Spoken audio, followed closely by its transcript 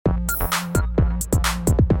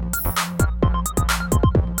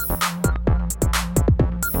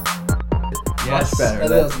Much better.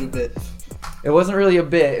 That was a good bit. It wasn't really a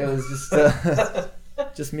bit. It was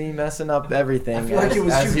just me messing up everything. I feel like it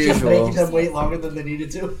was as you just usual. making them wait longer than they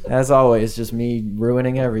needed to. As always, just me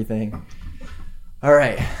ruining everything. All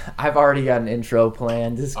right, I've already got an intro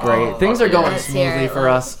planned. This is great. Things are going Let's hear smoothly it. for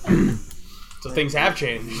us. So things have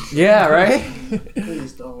changed. Yeah, right?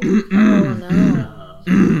 Please don't. Oh no.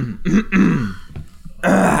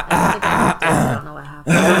 I don't know what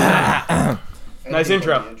happened. Nice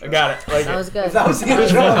intro. I got it. Like That was good. That was the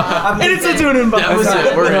intro. And it's a tune in That was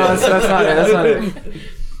it. We're No, in. that's not it. That's not it.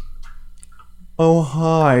 Oh,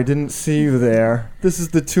 hi. Didn't see you there. This is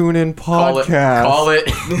the Tune In podcast. Call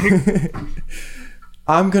it.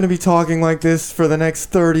 I'm going to be talking like this for the next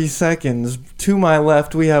 30 seconds. To my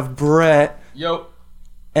left, we have Brett. Yo.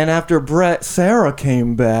 And after Brett, Sarah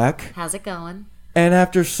came back. How's it going? And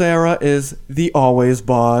after Sarah is the Always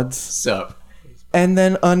Bods. Sup? And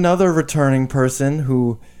then another returning person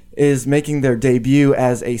who is making their debut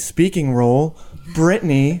as a speaking role,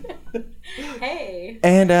 Brittany. Hey.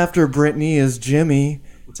 And after Brittany is Jimmy.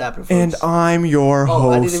 What's happening, folks? And I'm your I didn't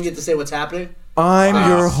host. even get to say what's happening. I'm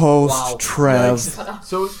your host, Wow. Trev.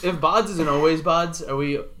 So if Bods isn't always Bods, are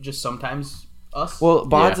we just sometimes us? Well,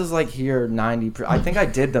 Bods Yeah. is like here 90%. I think I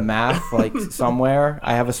did the math like somewhere.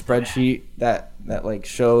 I have a spreadsheet that like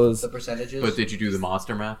shows. The percentages. But did you do the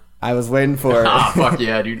monster math? I was waiting for it. Ah, fuck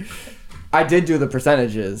yeah, dude. I did do the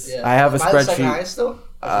percentages. Yeah. I have a Am I the second spreadsheet. highest still?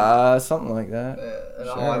 Something like that. And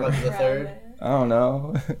I got to the third. I don't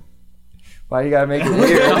know. Why you gotta make it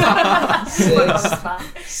weird?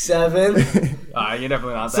 6, 7. You're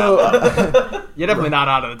definitely not that. So, You're definitely not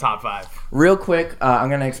out of the top 5. real quick, I'm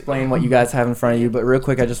gonna explain what you guys have in front of you. But real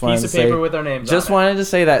quick, I just wanted Piece to of say, paper with our names just on wanted to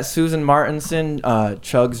say that Susan Martinson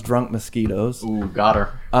chugs drunk mosquitoes. Ooh, got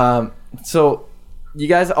her. So you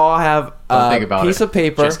guys all have Don't a think about piece it. of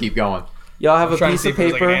paper. Just keep going. Y'all have it. a Trying to piece see of if it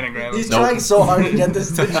was like an paper. anagram. He's Nope. trying so hard to get this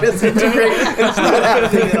to just integrate. It's not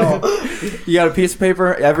happening at all. You got a piece of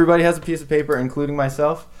paper. Everybody has a piece of paper, including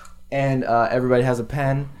myself, and everybody has a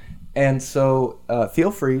pen. And so feel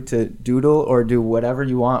free to doodle or do whatever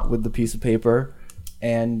you want with the piece of paper,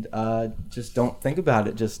 and just don't think about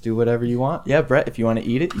it. Just do whatever you want. Yeah, Brett, if you want to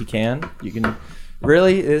eat it, you can. You can.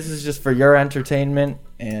 Really, this is just for your entertainment,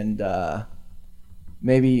 and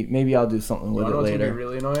maybe I'll do something with You it know what's gonna be later.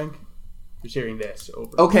 really annoying? Just hearing this over.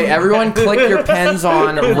 Okay, everyone, click your pens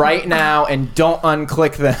on right now, and don't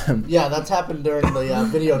unclick them. Yeah, that's happened during the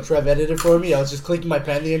video Trev edited for me. I was just clicking my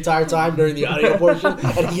pen the entire time during the audio portion,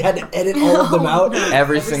 and he had to edit all of them out.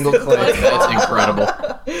 Every single click. That's incredible.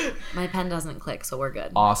 My pen doesn't click, so we're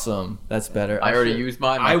good. Awesome. That's better. I already used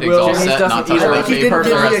mine. I My thing's will- all Jimmy's set. Not doesn't touching either. my Like, he paper didn't for the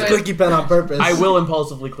give me a rest of it. clicky pen on purpose. I will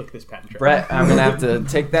impulsively click this pen. Trey. Brett, I'm gonna have to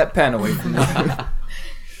take that pen away from you.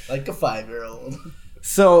 Like a 5-year-old.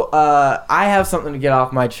 So, I have something to get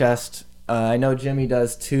off my chest. I know Jimmy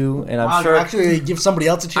does too, and I'm Wow, sure. actually give somebody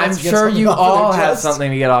else a I'm chance to get sure something you off of all their have chest. something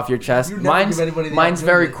to get off your chest. You never Mine's give anybody the very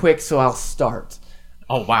opportunity. quick, so I'll start.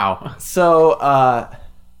 Oh, wow. So,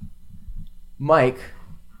 Mike,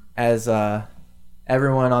 as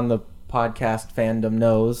everyone on the podcast fandom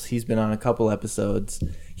knows, he's been on a couple episodes.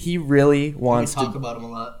 He really We wants talk to, about him a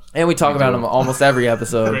lot. and we talk about him almost every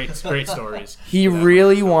episode. Great stories. He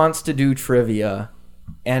really wants to do trivia,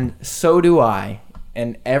 and so do I.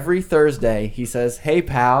 And every Thursday, he says, "Hey,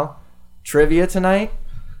 pal, trivia tonight?"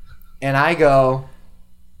 And I go,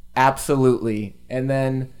 "Absolutely." And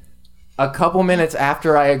then a couple minutes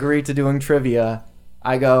after I agree to doing trivia,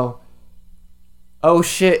 I go, "Oh,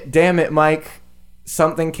 shit, damn it, Mike.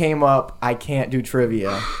 Something came up. I can't do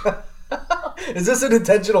trivia." Is this an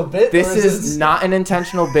intentional bit? This or is not an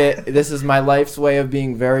intentional bit. This is my life's way of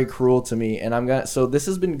being very cruel to me, and so this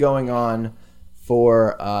has been going on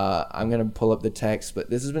for I'm gonna pull up the text, but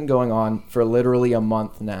this has been going on for literally a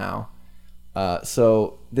month now.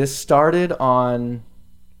 So this started on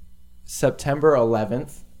September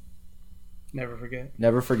 11th. Never forget.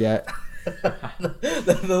 Never forget.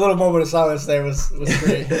 the little moment of silence there was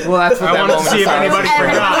great. Well, that's what I that wanted to moment see if of silence anybody was.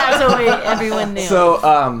 forgot. That's what everyone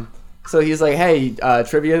knew. So he's like, "Hey,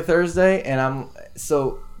 trivia Thursday," and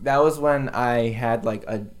that was when I had like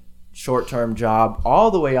a short-term job all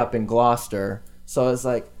the way up in Gloucester. So I was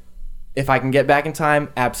like, if I can get back in time,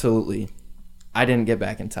 absolutely. I didn't get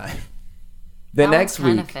back in time. The next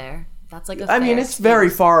kind week, of fair. That's like a I mean, fair it's very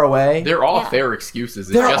excuse. far away. They're all Yeah. fair excuses.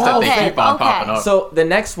 It's They're just that all they fair. keep on Okay. popping up. So the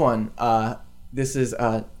next one, this is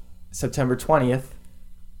September 20th.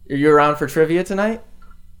 Are you around for trivia tonight?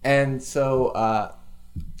 And so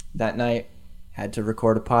that night, had to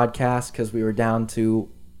record a podcast because we were down to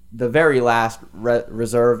the very last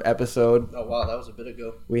reserve episode. Oh wow, that was a bit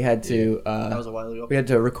ago. We had to That was a while ago. we had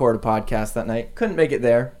to record a podcast that night. Couldn't make it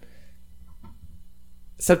there.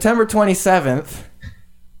 September 27th,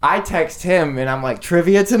 I text him and I'm like,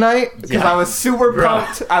 trivia tonight? Because Yeah. I was super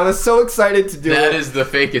pumped. I was so excited to do it. That is the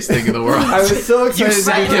fakest thing in the world. I was so You excited to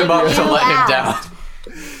set do him up trivia. to You let him asked.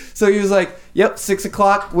 down. So he was like, yep, 6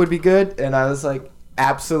 o'clock would be good. And I was like,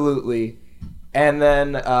 absolutely. And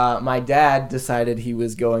then my dad decided he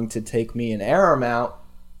was going to take me and Aram out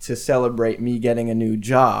to celebrate me getting a new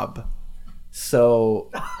job.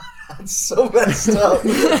 So That's so messed up.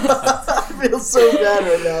 I feel so bad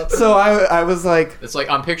right now. so I was like, It's like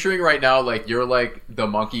I'm picturing right now, like you're like the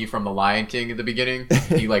monkey from the Lion King at the beginning.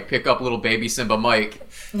 You like pick up little baby Simba Mike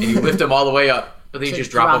and you lift him all the way up, but then you To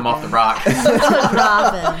just drop him drop off the him. rock.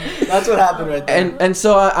 Robin. That's what happened right there. and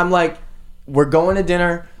so I'm like, we're going to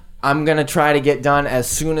dinner. I'm going to try to get done as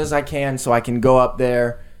soon as I can so I can go up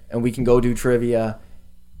there and we can go do trivia.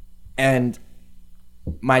 And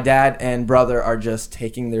my dad and brother are just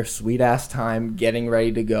taking their sweet ass time getting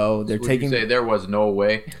ready to go. They're Would taking you say there was no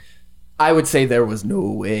way? I would say there was no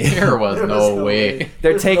way. There was no way.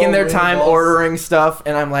 They're There's taking no their way, time boss. ordering stuff,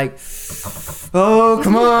 and I'm like, oh,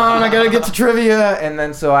 come on, I gotta get to trivia. And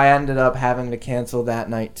then so I ended up having to cancel that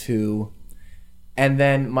night too. And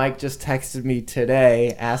then Mike just texted me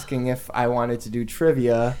today asking if I wanted to do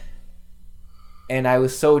trivia. And I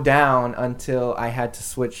was so down until I had to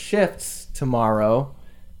switch shifts tomorrow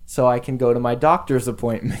so I can go to my doctor's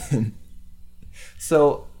appointment.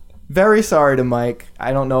 So, very sorry to Mike.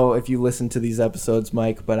 I don't know if you listen to these episodes,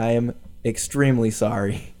 Mike, but I am extremely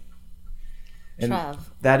sorry. And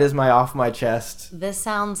Trev, that is my off my chest. this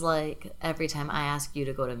sounds like every time I ask you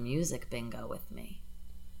to go to music bingo with me.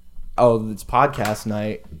 Oh, it's podcast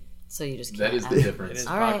night. So you just That can't is the ask. difference. It is.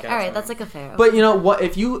 All right, Podcast all right. night. That's like a fair. But you know what?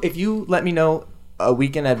 If you let me know a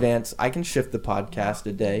week in advance, I can shift the podcast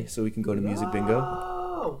a day so we can go to music bingo.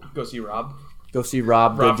 Oh. Go see Rob. Go see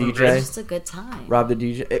Rob Rob the from DJ. Grace. It's just a good time. Rob the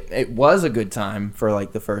DJ. It was a good time for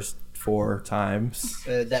like the first 4 times.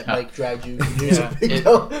 That Mike dragged you to music Yeah.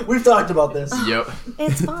 bingo. We've talked about this. Yep.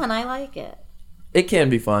 It's fun. I like it. It can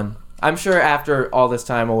be fun. I'm sure after all this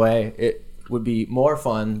time away, it would be more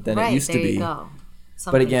fun than right it used there to be. you go.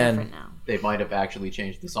 Something again- different now. They might have actually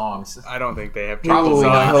changed the songs. I don't think they have. Probably Ooh,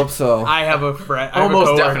 I not. hope so. I have a friend.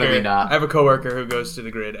 Almost definitely not. I have a coworker who goes to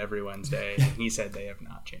the grid every Wednesday, and he said they have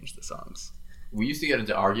not changed the songs. We used to get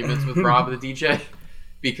into arguments with Rob the DJ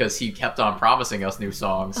because he kept on promising us new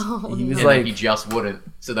songs. Oh, He was And like, then he just wouldn't.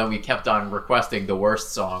 So then we kept on requesting the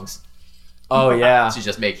worst songs oh yeah. to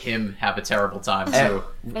just make him have a terrible time Eh, too.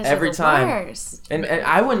 Those every are the time. worst. And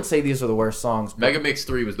I wouldn't say these are the worst songs. But, Megamix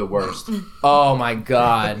 3 was the worst. oh my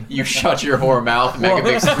god. You shut your whore mouth.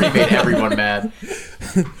 Megamix 3 made everyone mad.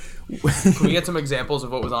 Can we get some examples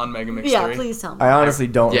of what was on Megamix 3? Yeah, please tell me. I honestly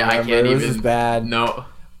don't Yeah, I remember. can't It was even. just bad. No.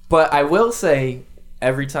 But I will say,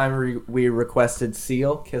 every time we requested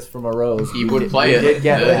Seal, Kiss from a Rose, He would play it. We did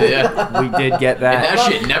get that. Yeah. We did get And that.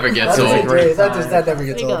 that shit never gets That is a old. great that time. never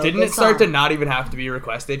gets There you old. go. Didn't Good it start to song. not even have to be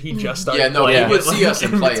requested? He just started Yeah, no, playing he would it, see us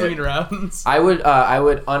and in play it. between rounds. I would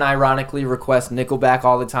unironically request Nickelback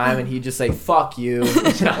all the time, and he'd just say "fuck you."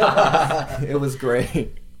 It was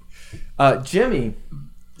great. Jimmy,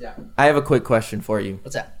 Yeah. I have a quick question for you.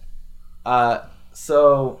 What's that?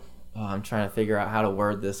 I'm trying to figure out how to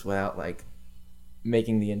word this without like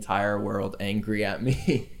making the entire world angry at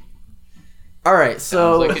me. All right,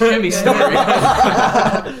 so Sounds like a Jimmy story.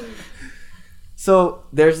 so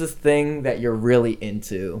there's this thing that you're really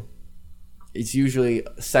into. It's usually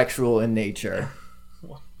sexual in nature.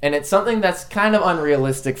 And it's something that's kind of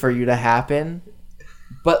unrealistic for you to happen.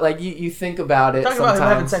 But like you think about it Talking about him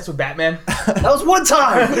having sometimes. sex with Batman. That was one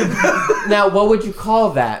time. Now, what would you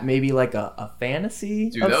call that? Maybe like a fantasy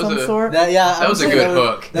Dude, of that was some a- sort? That That was a good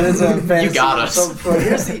hook. That is a fantasy. got us.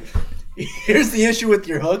 So here's the issue with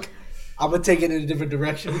your hook. I'm gonna take it in a different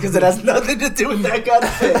direction because it has nothing to do with that kind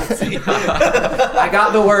of fantasy. I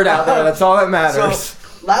got the word out there. That's all that matters.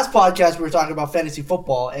 So last podcast we were talking about fantasy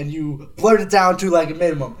football, and you blurted it down to like a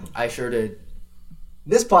minimum. I sure did.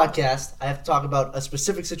 This podcast, I have to talk about a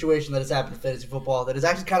specific situation that has happened in fantasy football that is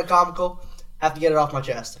actually kind of comical. I have to get it off my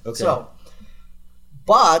chest. Okay. So,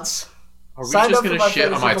 Bods. Are we signed just up for gonna my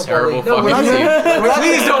shit on fantasy my football terrible league. No, we're fucking not team? gonna- we're not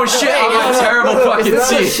Please gonna- don't shit on my terrible fucking Is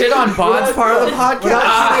that team. shit on Bond's part of the We're not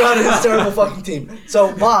podcast? shitting on his terrible fucking team.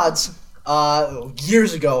 So, Bods,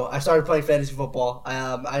 years ago, I started playing fantasy football.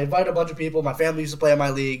 I invited a bunch of people. My family used to play in my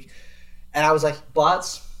league. And I was like,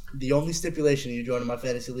 Bods, the only stipulation you join in my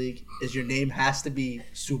fantasy league is your name has to be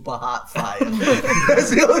Super Hot Fire. That's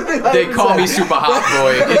the only thing I They ever call said. me Super Hot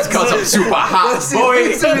Boy. It's because I'm super hot, That's the only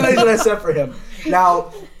boy. stipulation I set for him.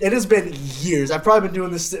 Now, it has been years. I've probably been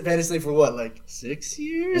doing this fantasy league for what, like 6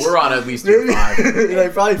 years? We're on at least Maybe, 5.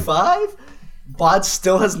 like probably 5. Bod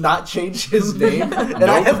still has not changed his name, and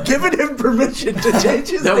I have given him permission to change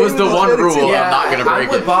his name. That was the in one fantasy rule. league. I'm not gonna break I'm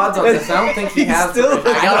with it. Bods on this. I don't think he has. still-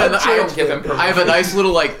 permission. I don't give him permission. I have a nice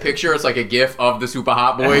little like picture. It's like a GIF of the super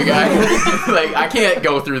hot boy guy. Like I can't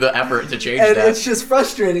go through the effort to change And that. it's just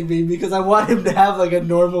frustrating me because I want him to have like a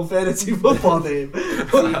normal fantasy football name.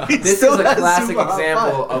 But he This still is a has classic Super Hot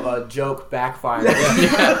example Five. of a joke backfiring.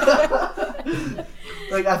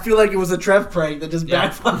 Like I feel like it was a Trev prank that just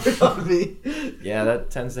backfired on me. Yeah,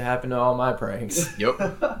 that tends to happen to all my pranks.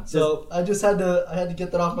 Yep. So I just had to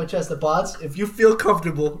get that off my chest. The Bots, if you feel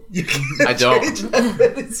comfortable, you can I don't. change that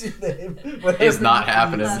fantasy name. It's not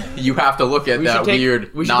happening. You have to look at We that should take-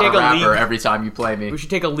 weird we should not a take a rapper league. every time you play me. We should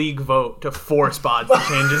take a league vote to force Bods to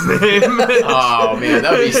change his name. Oh man,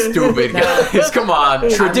 that would be stupid, guys. Come on,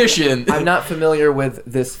 tradition. I'm not familiar with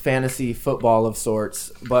this fantasy football of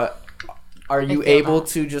sorts, but are you feel able that.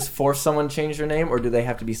 to just force someone to change their name, or do they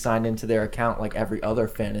have to be signed into their account like every other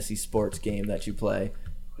fantasy sports game that you play?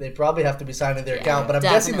 They probably have to be signed in their Yeah, account, but I'm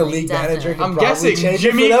guessing the league definitely, manager can I'm probably guessing change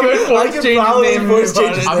Jimmy it for them. could force I could change his probably name force if he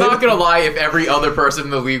change his I'm name. not gonna lie. If every other person in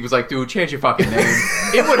the league was like, "Dude, change your fucking name,"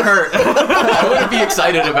 it would hurt. I wouldn't be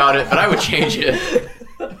excited about it, but I would change it.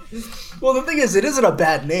 Well, the thing is, it isn't a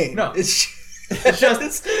bad name. No. It's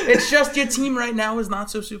It's just your team right now is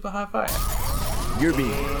not so super high fire. You're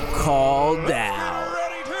being called out.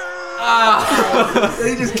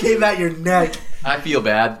 they just came at your neck. I feel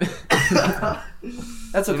bad.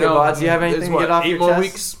 That's okay, Bods. Do you have anything to get off 8 your more chest?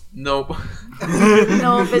 weeks? Nope.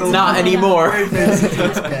 No, if it's Not anymore.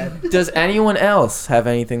 It's bad. Does anyone else have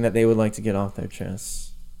anything that they would like to get off their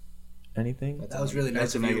chests? Anything? That was really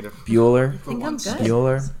nice That's a of you. negative. Bueller? I think I'm good.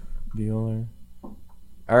 Bueller.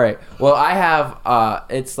 All right. Well, I have.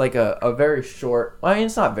 It's like a very short. I mean,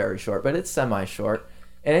 it's not very short, but it's semi-short,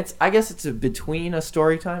 and it's. I guess it's between a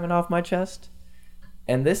story time and off my chest.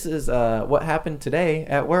 And this is what happened today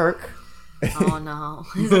at work. Oh no,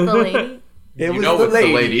 is it the lady? It You know it's the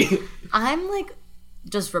lady. I'm like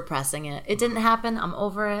just repressing it. It didn't happen. I'm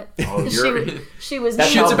over it. Oh, you're. she was That's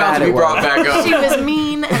mean. how Shit's about bad to be it brought was. back up. She was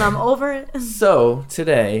mean, and I'm over it. So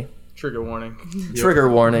today, Trigger warning. trigger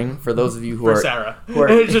warning for those of you who For are. Sarah. who are-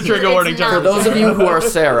 It's a trigger It's warning. not. For those of you who are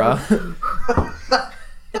Sarah,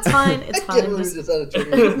 It's fine. It's I can't fine. believe Just, we just had a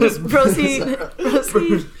trigger. just proceed.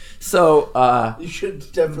 Proceed. so You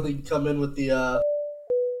should definitely come in with the.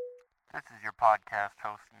 This is your podcast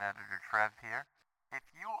host and editor Trev here. If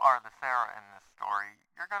you are the Sarah in this story,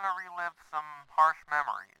 you're going to relive some harsh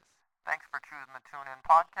memories. Thanks for choosing the Tune In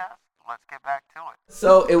podcast. Let's get back to it.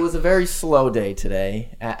 So it was a very slow day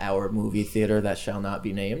today at our movie theater that shall not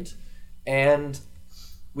be named. And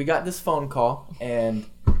we got this phone call, and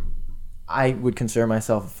I would consider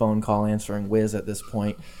myself a phone call answering whiz at this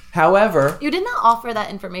point. However, You did not offer that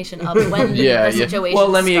information up when Yeah, the yeah. situation well,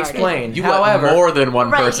 let me started. explain. You However, let more than one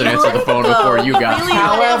Right, person you answer the let phone it go. before you got. Really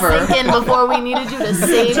However- let it sink in before we needed you to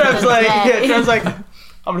save Trev's the like, day. Trev's like,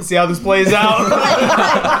 I'm gonna see how this plays out.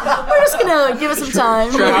 We're just gonna give it some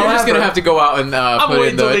time. Trev, you're just gonna have to go out and put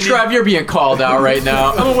waiting in till the. they need- Trev, you're being called out right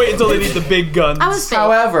now. I'm gonna wait until they need the big guns. I was fake.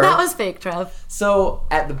 However- that was fake, Trev. so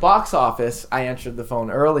at the box office, I answered the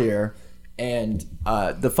phone earlier, and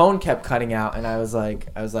the phone kept cutting out, and I was like,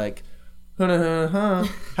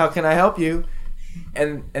 how can I help you?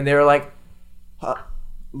 And they were like,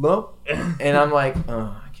 hello? And I'm like,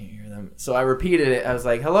 oh, I can't hear them. So I repeated it. I was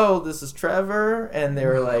like, hello, this is Trevor. And they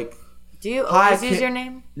were like, Do you Hi, always use can- your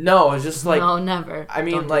name? no, it's just like, No, never. I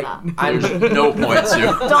mean, Don't do like, that. I'm No point to.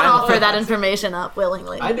 Don't offer that information up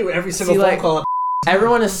willingly. I do every single See, phone like- call.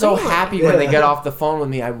 everyone is so Really? happy when they Yeah. get off the phone with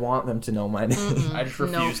me. I want them to know my name. I just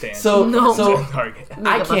refuse to answer. So, No. so Target. Make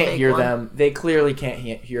I up a can't fake hear one. them. They clearly can't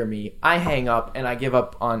hear me. I hang up and I give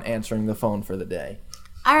up on answering the phone for the day.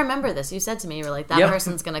 I remember this. You said to me, you were like, that Yep.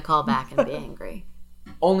 person's gonna call back and be angry.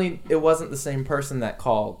 Only it wasn't the same person that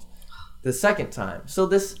called the second time. So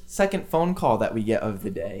this second phone call that we get of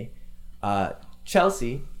the day,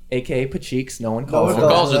 Chelsea, aka Pacheeks, no one calls her.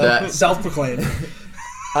 calls her that. Self-proclaimed.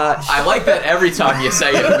 I like that every time you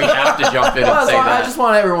say it, we have to jump in and Well, say so I that. just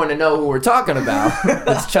want everyone to know who we're talking about.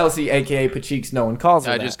 It's Chelsea, aka Pacheeks, no one calls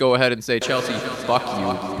her. I that. just go ahead and say, Chelsea, fuck you,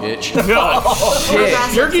 bitch.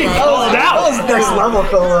 Shit. You're getting That called out. was next level,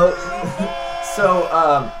 Colo.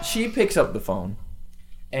 So she picks up the phone,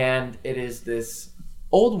 and it is this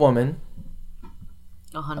old woman.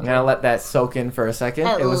 I'm 100. gonna let that soak in for a second.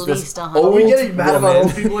 At it was least this 100. old Are we getting mad about woman.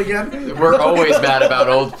 old people again? We're always mad about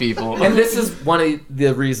old people. And this is one of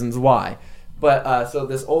the reasons why. But so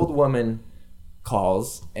this old woman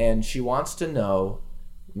calls, and she wants to know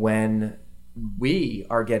when we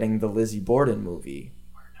are getting the Lizzie Borden movie.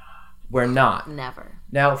 We're not. Never.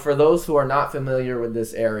 Now, for those who are not familiar with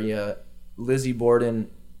this area, Lizzie Borden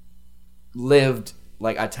lived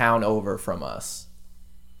like a town over from us.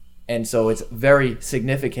 And so it's very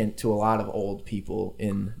significant to a lot of old people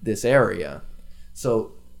in this area.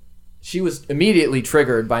 So she was immediately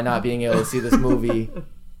triggered by not being able to see this movie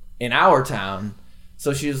in our town.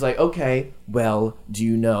 So she was like, okay, well, do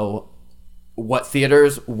you know what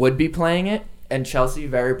theaters would be playing it? And Chelsea,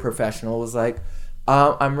 very professional, was like,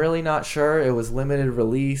 I'm really not sure. It was limited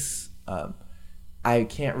release. I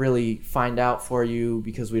can't really find out for you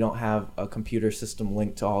because we don't have a computer system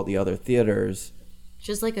linked to all the other theaters.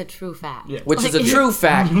 Just like a true fact. Yeah. Which is a true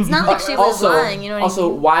fact. It's not like she was lying, you know what also,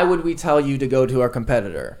 I mean? why would we tell you to go to our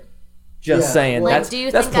competitor? Just saying. Like, that's do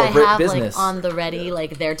you that's think I corporate have business. like on the ready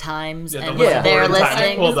like their times Yeah, and the their list time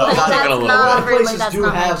listings? pulled up. Like, Taking a that's little not bit. like, that's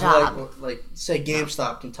not my job. like say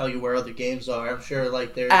GameStop can tell you where other games are. I'm sure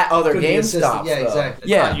like they're At other could be assistant- GameStops, Yeah, though. exactly.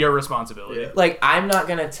 Yeah. Not your responsibility. Like, I'm not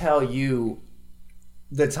going to tell you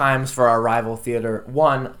the times for our rival theater.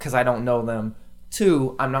 One, because I don't know them.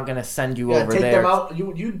 Two, I'm not going to send you Yeah, over take there. them out.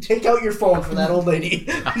 You take out your phone from that old lady.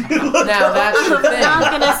 Now, that's the I'm thing.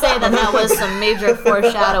 not gonna say that was some major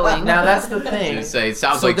foreshadowing. Now, that's the I was thing. gonna say, it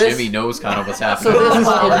sounds So like this- Jimmy knows kind of what's So happening. this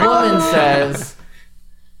woman says,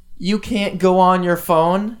 you can't go on your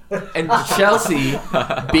phone. And Chelsea,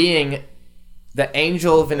 being the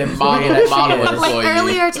angel of an employee that Model she is, employee. Like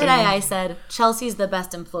earlier today, I said Chelsea's the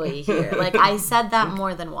best employee here. Like I said that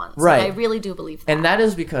more than once. Right. Like, I really do believe that. and that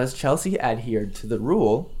is because Chelsea adhered to the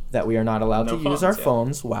rule that we are not allowed No to use phones, our yeah.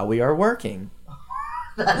 phones while we are working.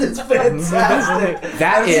 That is fantastic. That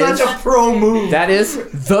That's is such a pro move. that is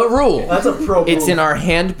the rule. That's a pro move. It's in our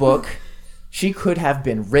handbook. She could have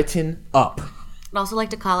been written up. I'd also like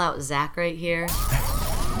to call out Zach right here.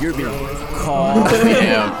 You're being called.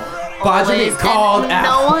 Yeah. Bodger being And called no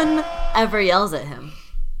out. one ever yells at him.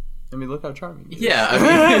 I mean, look how charming he is. Yeah, I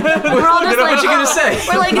mean, We're all just like, what you gonna say?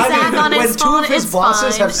 We're like Zach on when his two phone. of his It's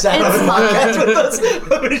bosses fine. have sat on It's a fine. podcast with us,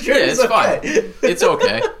 I'm sure Yeah, it's it's fine. okay. It's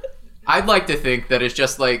okay. I'd like to think that it's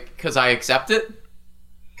just like because I accept it.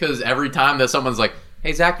 Because every time that someone's like,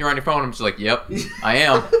 "Hey Zach, you're on your phone," I'm just like, "Yep, I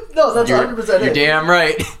am." No, that's You're, 100% you're it. damn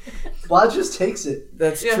right. Vlad just takes it.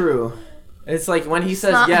 That's Yeah. true. It's like when he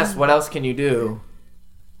says not- yes, what else can you do?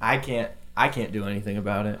 I can't do anything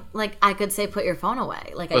about it. Like I could say, put your phone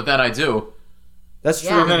away. Like But then I do. That's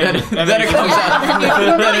Yeah. true. Then it comes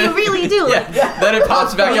out. you really do. Like, Yeah, then it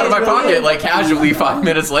pops back out of my pocket like casually 5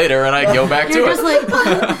 minutes later, and I go back to you're it. just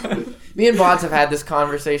like, Me and Bods have had this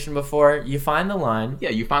conversation before. You find the line, Yeah,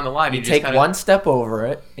 you find the line. you take one step over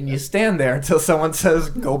it, and you stand there until someone says,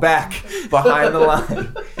 go back behind the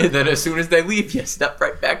line. and then as soon as they leave, you step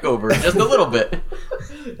right back over it, just a little bit.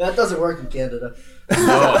 That doesn't work in Canada. No,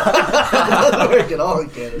 That doesn't work at all in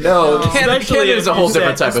Canada. No, Canada is a whole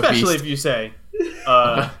different type of Especially beast. if you say,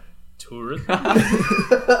 tourism.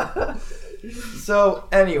 So,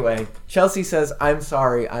 anyway, Chelsea says, I'm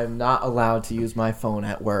sorry, I'm not allowed to use my phone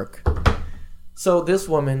at work. So, this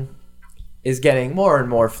woman is getting more and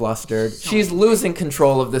more flustered. She's losing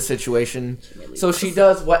control of the situation. So, she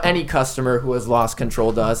does what any customer who has lost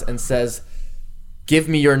control does and says, give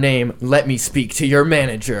me your name, let me speak to your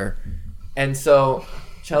manager. And so,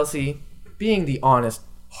 Chelsea, being the honest,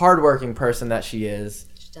 hardworking person that she is,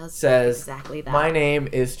 she does says, exactly that. my name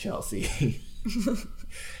is Chelsea.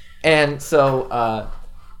 And so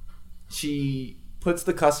she puts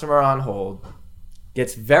the customer on hold,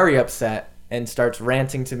 gets very upset, and starts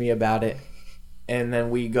ranting to me about it. And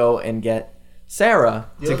then we go and get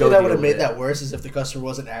Sarah The to only go thing that deal would have with made it. that worse is if the customer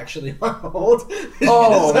wasn't actually on hold.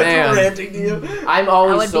 Oh, Just man. ranting to you. I'm That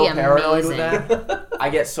always would so be paranoid with amazing. that.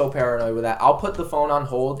 I get so paranoid with that. I'll put the phone on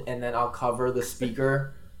hold and then I'll cover the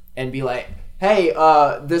speaker and be like, hey,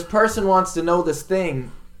 this person wants to know this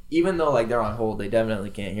thing. Even though like they're on hold, they definitely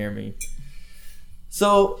can't hear me.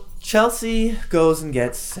 So Chelsea goes and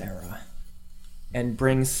gets Sarah and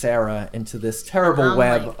brings Sarah into this terrible I'm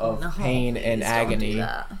web like, of no, pain and please don't do agony.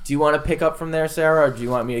 that. Do you want to pick up from there, Sarah, or do you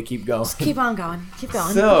want me to keep going? Keep on going. Keep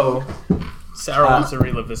going. So, Sarah wants to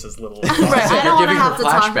relive this as little as Right, possible. I don't want to giving her have to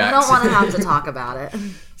talk. I flashbacks. don't want to have to talk about it.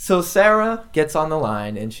 So Sarah gets on the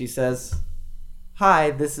line and she says,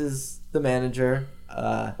 "Hi, this is the manager.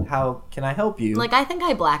 How can I help you?" Like I think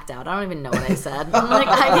I blacked out. I don't even know what I said. Like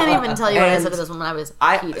I can't even tell you what I And said to this woman. I was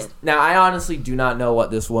I heated. honestly do not know what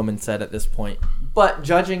this woman said at this point. But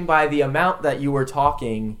judging by the amount that you were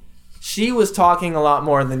talking, she was talking a lot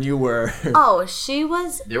more than you were. Oh, she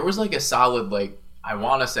was. There was like a solid, like, I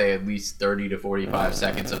want to say at least 30 to 45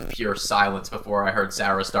 seconds of pure silence before I heard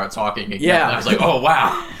Sarah start talking again. Yeah. And I was like, oh,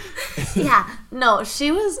 wow. Yeah. No,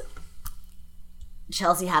 she was.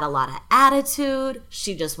 Chelsea had a lot of attitude.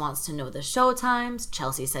 She just wants to know the show times.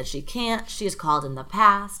 Chelsea said she can't. She's called in the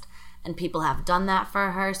past. and people have done that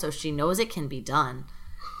for her, so she knows it can be done.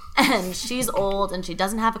 And she's old and she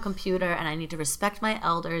doesn't have a computer, and I need to respect my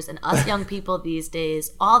elders and us young people these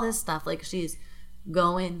days, all this stuff. Like, she's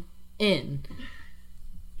going in.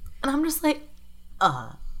 And I'm just like,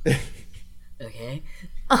 okay.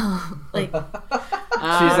 Like,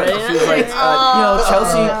 she's like,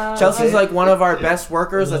 Chelsea's like one of our best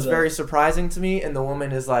workers. That's very surprising to me. And the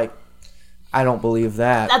woman is like, I don't believe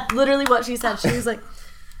that. that's literally what she said. She was like,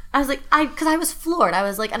 because I was floored. I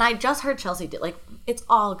was like, and I just heard Chelsea do, like, it's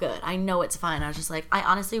all good. I know it's fine. I was just like, I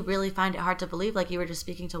honestly really find it hard to believe, like, you were just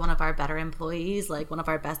speaking to one of our better employees, like, one of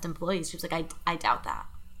our best employees. She was like, I doubt that.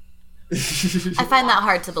 I find that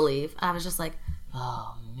hard to believe. I was just like,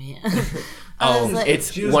 oh, man. I was like,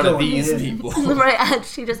 it's one of these people. Right, and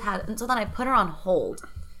she just had it. And so then I put her on hold.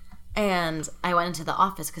 And I went into the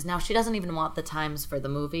office because now she doesn't even want the times for the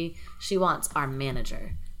movie. She wants our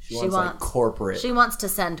manager. She wants like corporate. She wants to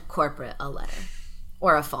send corporate a letter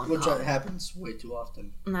or a phone Which call. happens way too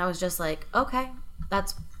often. And I was just like, okay,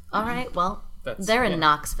 that's all right. Well, they're in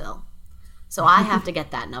Knoxville. So I have to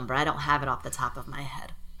get that number. I don't have it off the top of my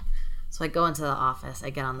head. So I go into the office. I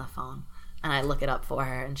get on the phone. And I look it up for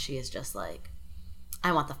her. And she is just like,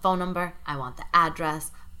 I want the phone number. I want the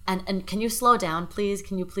address. And can you slow down, please?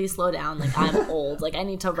 Can you please slow down? Like, I'm old. Like, I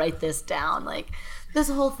need to write this down. Like, this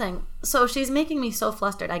whole thing. So she's making me so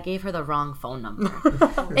flustered. I gave her the wrong phone number.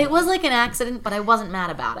 It was like an accident, but I wasn't mad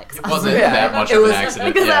about it. It wasn't that much of an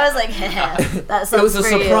accident. Because I was like, that sucks. It was a for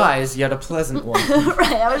you. surprise, yet a pleasant one.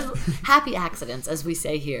 Right. I was happy accidents, as we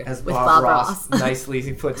say here As with Bob Bob Ross Ross.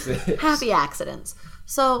 nicely puts it. Happy accidents.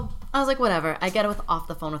 So I was like, whatever. I get off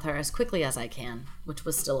the phone with her as quickly as I can, which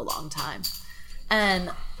was still a long time.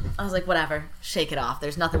 And I was like, whatever, shake it off.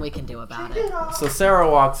 There's nothing we can do about it. So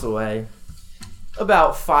Sarah walks away.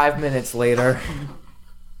 About 5 minutes later,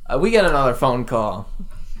 we get another phone call.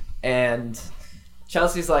 And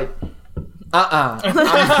Chelsea's like,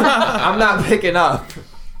 I'm not picking up.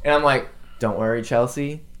 And I'm like, don't worry,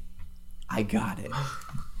 Chelsea. I got it.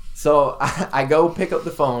 So I go pick up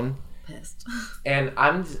the phone. Pissed. And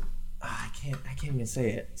I'm just, I can't even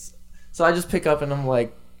say it. So I just pick up and I'm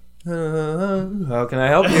like, how can I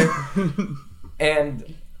help you?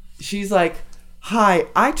 And she's like, hi,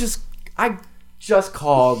 I just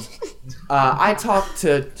called. I talked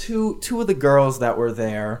to two of the girls that were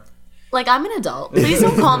there. Like, I'm an adult. Please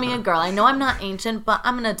don't call me a girl. I know I'm not ancient, but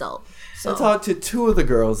I'm an adult. So I talked to two of the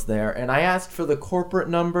girls there, and I asked for the corporate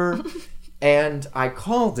number, and I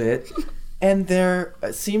called it, and there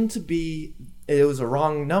seemed to be, it was a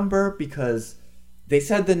wrong number because they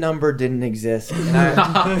said the number didn't exist, and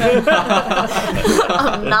I'm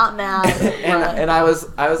not mad. and I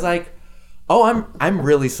was like, oh, I'm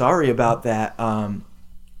really sorry about that.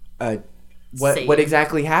 What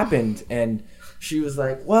exactly happened? And she was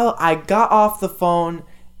like, well, I got off the phone,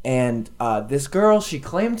 and this girl, she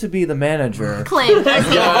claimed to be the manager. Claim.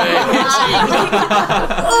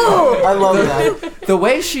 I love that. The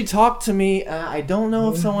way she talked to me, I don't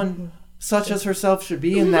know if someone such as herself should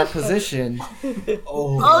be in that position.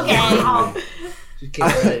 Oh, Okay. she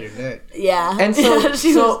can't cut your neck. Yeah. And so,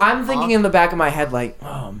 She was I'm thinking in the back of my head, like,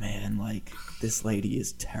 oh man, like, this lady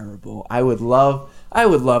is terrible. I would love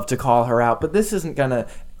to call her out, but this isn't gonna,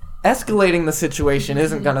 escalating the situation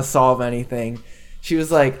isn't gonna solve anything. She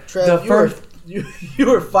was like, Trev, you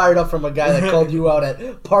were fired up from a guy that called you out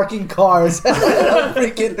at parking cars at a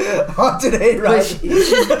freaking haunted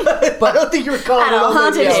hayride. But I don't think you were calling At a out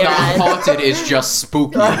haunted lady. It's not hayride. haunted, it's just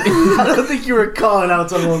spooky. I don't think you were calling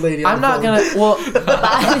out some old lady. on I'm the not phone. gonna,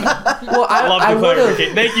 Love I the would have,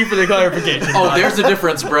 clarification. Thank you for the clarification. Oh, there's a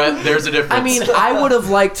difference, Brett. There's a difference. I mean, I would have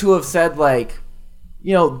liked to have said, like,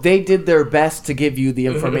 you know, they did their best to give you the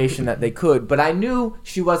information that they could, but I knew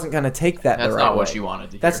she wasn't going to take that that's the right not what way. she wanted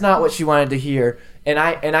to hear. That's not what she wanted to hear. And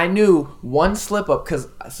I knew one slip up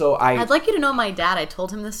I'd like you to know my dad. I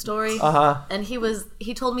told him this story. Uh-huh. And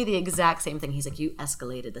he told me the exact same thing. He's like, you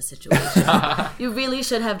escalated the situation. You really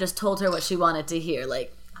should have just told her what she wanted to hear.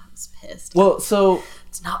 Like, I was pissed. Well, so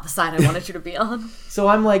It's not the side I wanted you to be on.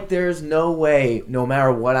 I'm like, there's no way, no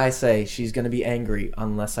matter what I say, she's going to be angry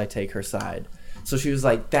unless I take her side. So she was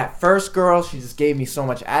like, that first girl, she just gave me so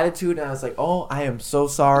much attitude, and I was like, oh, I am so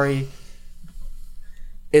sorry.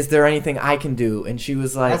 Is there anything I can do? And she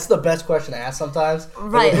was like, That's the best question to ask sometimes.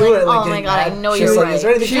 And Right, they do like, it, oh my getting God, I mad. know She's you're like, right. Is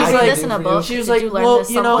there anything She I was can like, do this in a for you? book. she was Did like, you learn well,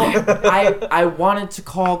 this you know, somewhere? I wanted to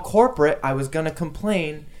call corporate. I was going to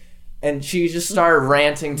complain. And she just started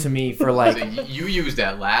ranting to me for So like, you used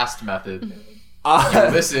that last method.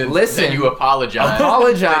 You listen, then you apologize.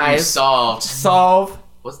 Apologize. Then you solved. solve,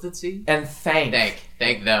 What's the C? and thank.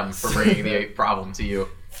 Thank them for bringing the problem to you.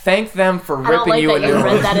 thank them for I don't ripping like you a that you new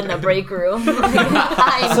read one. that in the break room.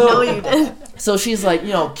 I know you did. So she's like,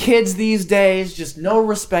 kids these days just no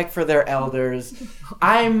respect for their elders.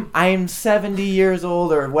 I'm 70 years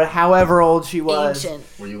old or however old she was. Ancient.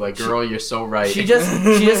 Were you like, girl, you're so right. She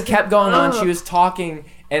just kept going on. She was talking,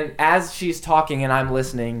 and as she's talking and I'm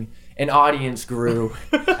listening, an audience grew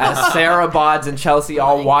as Sarah, Bods, and Chelsea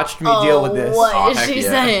all watched me deal with this. What is heck she yeah.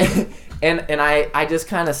 saying? And I just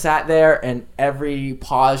kind of sat there, and every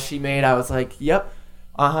pause she made, I was like, yep,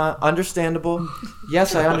 understandable.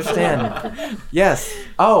 Yes, I understand. Yes.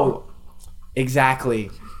 Oh, exactly.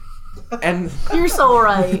 And You're so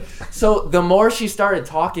right. so the more she started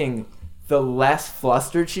talking, the less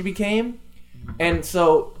flustered she became. And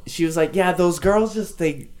so she was like, yeah, those girls just,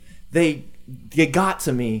 they got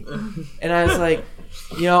to me. And I was like,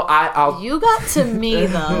 I'll... You got to me,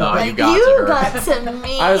 though. No, like, you got to her. got to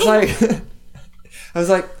me. I was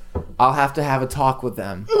like, I'll have to have a talk with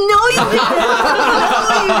them. No, you didn't.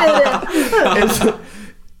 No, you didn't. And so-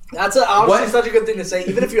 That's honestly What? such a good thing to say,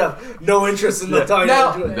 even if you have no interest in the talking.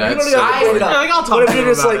 No, you don't that's even have to bring it up. like, I'll talk But to if you're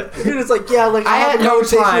him just about like, you're just like, yeah, like I I had had a no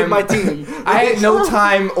conversation time. with my team. I had no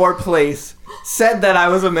time or place. Said that I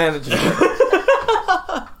was a manager.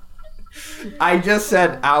 I just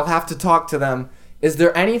said I'll have to talk to them. Is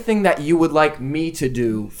there anything that you would like me to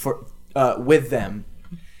do for with them?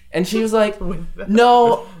 And she was like,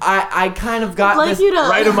 no, I kind of got I'd like this. you to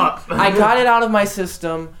Write them up. I got it out of my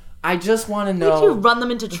system. I just want to Like you know. run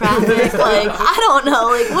them into traffic. Like, I don't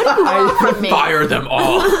know. Like, what do you want from me? Fire them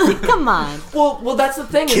all. Come on. Well, that's the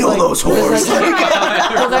thing. Kill those whores.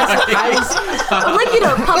 I'd like you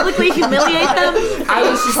to publicly humiliate them.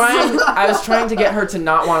 I was trying to get her to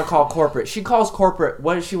not want to call corporate. She calls corporate.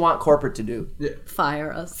 What does she want corporate to do?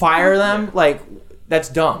 Fire us. Fire them? Like, that's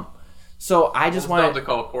dumb. So I just It's dumb wanted. to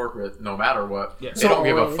call corporate no matter what. Yeah. They don't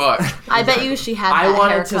give a Always. fuck. I bet you she had I that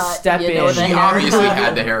wanted haircut. to step you in. know, the She She haircut. obviously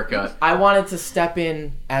had the haircut. I wanted to step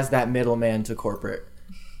in as that middleman to corporate,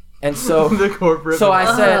 and so The corporate. so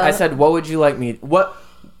I said, what would you like me? What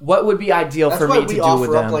would be ideal That's for why me to we do offer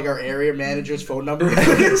with up them? like our area manager's phone number.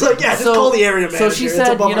 It's like, yeah, just So- call the area manager. so she It's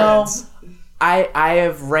said, above you our know, heads. I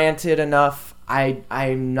have ranted enough.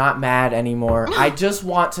 I'm not mad anymore. I just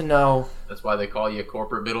want to know. That's why they call you a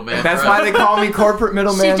corporate middleman. That's Trev. why they call me corporate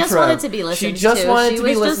middleman. She just Trev. wanted to be listened She just to. wanted She to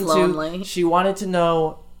be was just listened lonely. to. She wanted to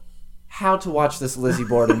know how to watch this Lizzie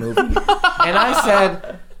Borden movie, and I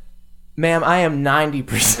said, "Ma'am, I am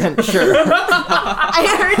 90% sure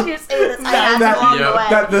I heard you say this. I had to walk yeah, away.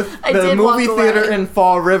 that I the did movie walk theater away. in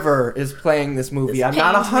Fall River is playing this movie. I'm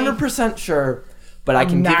not pains me. 100% sure, but I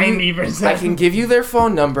can give you 90%. I can give you their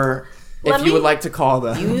phone number Let if you me would like to call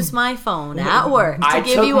them." Use my phone at work to I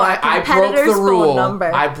give took you my. a I broke competitor's the rule. phone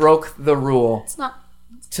number. I broke the rule it's not.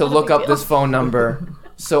 to not a look big up deal. this phone number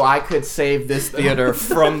so I could save this theater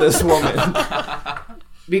from this woman.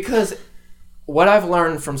 Because what I've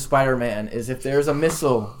learned from Spider-Man is if there's a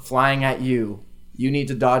missile flying at you, you need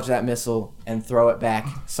to dodge that missile and throw it back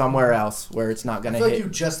somewhere else where it's not going I to feel like hit.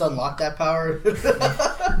 you just unlocked that power.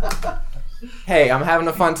 Hey, I'm having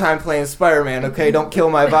a fun time playing Spider-Man, okay? Don't kill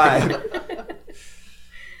my vibe.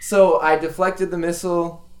 So I deflected the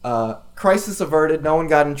missile. Crisis averted. No one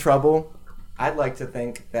got in trouble. I'd like to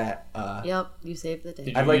think that... Yep, you saved the day.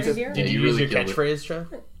 Did I'd you like use, to- did Yeah, you you use really your killed it. catchphrase, Trev?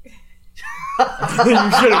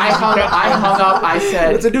 I hung up. I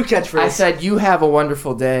said... It's a new catchphrase. I said, "You have a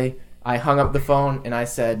wonderful day." I hung up the phone and I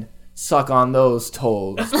said, "Suck on those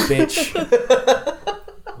toes, bitch."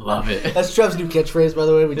 Love it. That's Trev's new catchphrase, by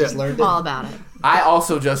the way. We just learned it. All about it. I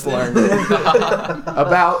also just learned it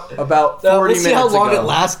about 40 We'll minutes see how long ago. it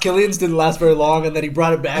lasts. Killian's didn't last very long, and then he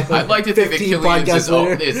brought it back. I'd like to think that 15 Killian's podcasts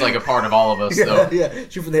later. is like a part of all of us, Yeah, though. yeah,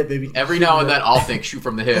 shoot from the hip, baby. Every now and then I'll think shoot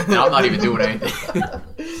from the hip, and I'm not even doing anything.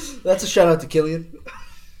 That's a shout out to Killian.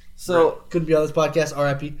 So Couldn't be on this podcast.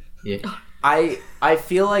 R.I.P. Yeah. I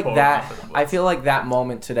feel like Hold that. on to the books. I feel like that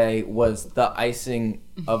moment today was the icing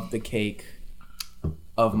of the cake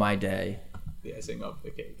of my day. The icing of the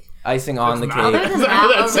cake. Icing on the That's not- cake. Other than That's how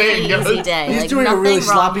that, that was like saying an easy goes. day. He's Like, doing a nothing really wrong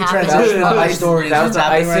sloppy happened. transition on my That stories. was That's the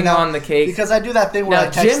happening right icing now. on the cake. Because I do that thing where I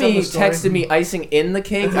Now text them Jimmy the story. texted me icing in the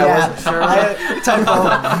cake. I Yeah, wasn't sure.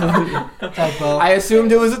 typo. I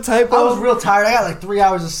assumed it was a typo. I was real tired. I got like 3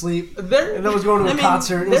 hours of sleep. There, And then was going to a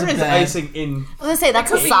concert. It was There is bad. icing in. I was gonna say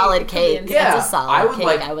that's a could be- solid it could be cake. in- Yeah, That's a solid I would cake.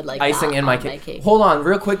 like I would like icing that in my on cake. Hold on,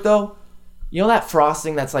 real quick though. You know that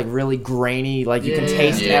frosting that's like really grainy, like you can Yeah.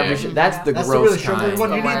 taste Yeah. every shit. That's the That's the gross really sugary kind. one.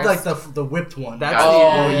 You The need worst. like the whipped one. That's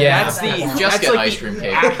Oh, yeah. That's the Just that's get like ice the cream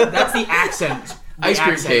cake. That's the accent Ice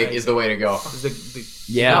cream accent cake ice is the way to go.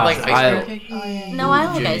 Yeah, Not like ice cream cake. No, I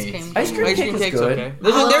like ice Jimmy. cream. Ice cream Ice cake cream is cake's good. okay.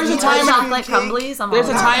 There's a time. chocolate crumblies. There's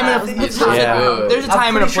a time and a It's so good. there's a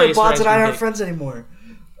time and a place for Bods ice and I cream aren't cake. friends anymore.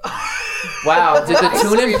 Wow, did the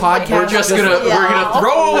Tune In podcast We're just gonna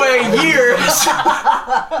throw away years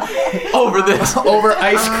over this. over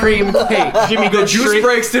ice cream cake? Jimmy The goes juice straight.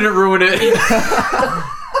 breaks didn't ruin it.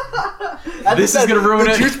 This is gonna ruin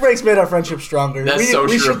the it. Juice breaks made our friendship stronger. That's we, so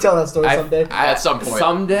we true. should tell that story someday. At some point.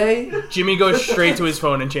 Someday. Jimmy goes straight to his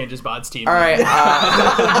phone and changes Bod's team. All right.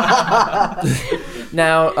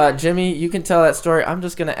 Now, Jimmy, you can tell that story. I'm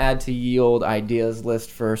just gonna add to ye old ideas list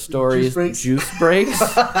for stories. Juice breaks. Juice breaks.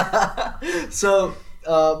 So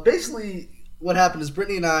basically, what happened is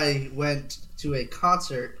Brittany and I went to a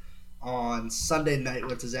concert on Sunday night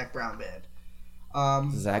with the Zach Brown band.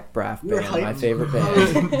 Zach Braff We were band, my hyped. favorite Thought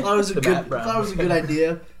band. it was a The good. Matt Brown. Thought it was a good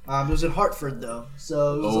idea. It was in Hartford though,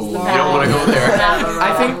 so it was Oh, a you long. don't want to go there.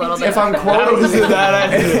 I think if I'm That quoting, was a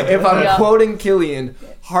bad idea. if I'm quoting Killian,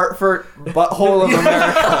 Hartford, butthole of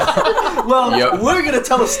America. Well, Yep. we're gonna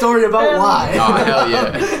tell a story about why. Oh, hell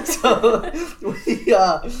yeah. So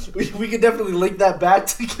we could definitely link that back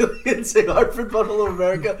to Killian saying Hartford, butthole of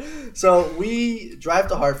America. So we drive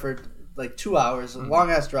to Hartford, like 2 hours, a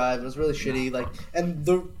long ass drive. It was really shitty. Like, and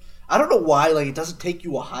I don't know why. Like, it doesn't take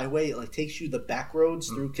you a highway. It like takes you the back roads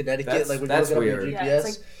through Connecticut. That's- like when that's you look it up on weird. your Yeah, GPS.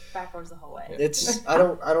 it's like backwards the whole way. It's I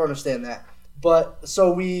don't understand that. But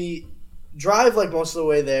so we drive like most of the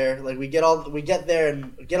way there. Like we get there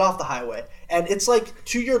and get off the highway, and it's like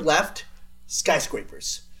to your left,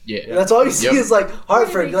 skyscrapers. Yeah. That's all you see Yep. is like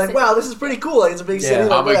Hartford. Pretty You're like, big wow, city. this is pretty cool. Like it's a big city. Yeah.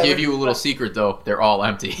 Like, I'm gonna whatever. give you a little secret though. They're all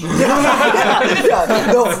empty. yeah.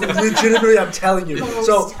 No, legitimately, I'm telling you.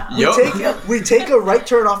 So Yup. we take a right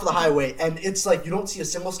turn off the highway, and it's like you don't see a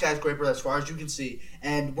single skyscraper as far as you can see,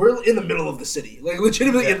 and we're in the middle of the city, like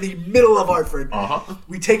legitimately in the middle of Hartford. Uh-huh.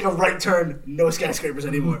 We take a right turn, no skyscrapers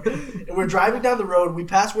anymore, and we're driving down the road. We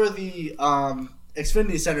pass where the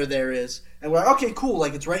Xfinity Center there is, and we're like, okay, cool,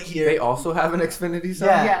 like it's right here. They also have an Xfinity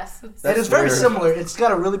Center. Yeah. Yes. And it's very weird. similar. It's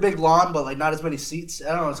got a really big lawn, but like not as many seats. I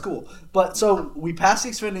don't know. It's cool. But so we pass the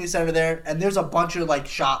Xfinity Center there, and there's a bunch of like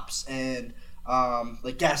shops and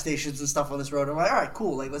like gas stations and stuff on this road. And I'm like, all right,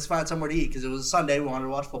 cool. Like let's find somewhere to eat because it was a Sunday. We wanted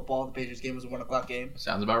to watch football. The Patriots game was a 1:00 game.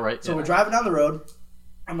 Sounds about right. So yeah. we're driving down the road.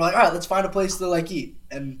 And we're like, all right, let's find a place to like eat.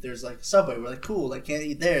 And there's like a Subway. We're like, cool. Like can't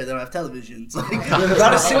eat there. They don't have televisions. Like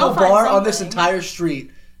not a single We'll find bar on this something. entire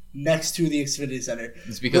street next to the Xfinity Center.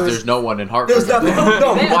 It's because there's no one in Hartford. There's nothing.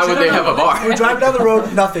 No, Why would they have a bar? We're driving down the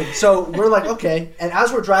road, nothing. So we're like, okay. And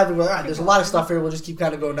as we're driving, we're like, all right, there's a lot of stuff here. We'll just keep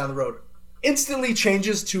kind of going down the road. Instantly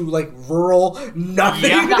changes to like rural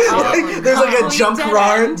nothing. Yeah. Like, there's like a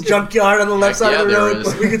junkyard on the left Heck side of the yeah, there road.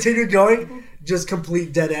 is. We continued going. Just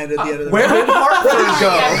complete dead end at the end of the Where road. did Hartford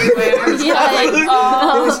go? Everywhere. Yeah, like,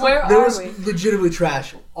 Where There are was we? legitimately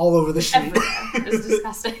trash all over the street. Everywhere. It's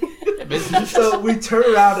disgusting. So we turn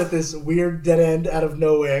around at this weird dead end out of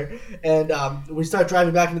nowhere, and we start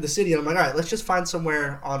driving back into the city. And I'm like, all right, let's just find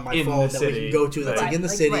somewhere on my In phone the that we city. can go to that's like Right, in the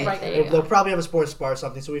like, city. right there, They'll probably have a sports bar or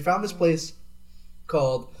something. So we found this place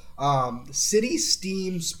called City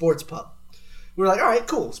Steam Sports Pub. We were like, all right,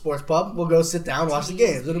 cool, sports pub. We'll go sit down, watch the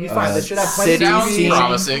games. It'll be fine. They should have plenty of City Sounds Steam. TVs.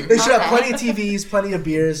 promising. They should have Okay. plenty of TVs, plenty of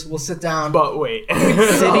beers. We'll sit down. But wait.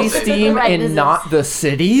 City Steam Right, and this not the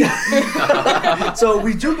city. So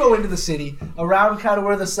we do go into the city, around kind of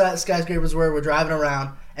where the skyscrapers were. We're driving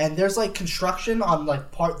around, and there's like construction on like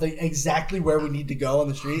exactly where we need to go on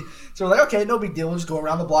the street. So we're like, okay, no big deal. We'll just go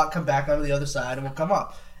around the block, come back onto the other side, and we'll come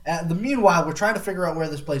up. Meanwhile, we're trying to figure out where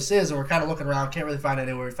this place is, and we're kind of looking around, can't really find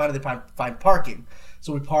anywhere. We finally find parking.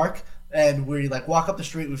 So we park, and we like walk up the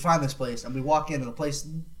street. We find this place, and we walk in, and the place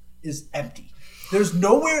is empty. There's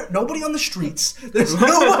nobody on the streets. There's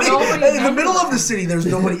nobody in the middle of the city. There's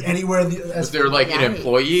nobody anywhere. Was there like an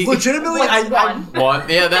employee? Legitimately, One.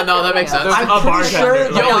 Yeah, that makes sense. There's I'm a pretty bartender. sure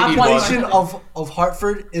the You only need one. population of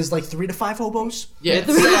Hartford is like 3 to 5 hobos. Yeah. It's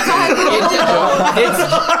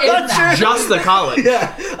just the college.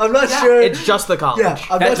 Yeah, I'm not sure. It's just the college. Yeah,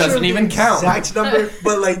 I'm That not sure doesn't the even count. exact number,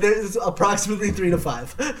 but like there's approximately 3 to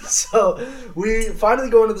 5. So we finally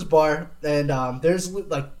go into this bar, and there's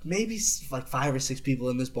like maybe like 5 or 6 people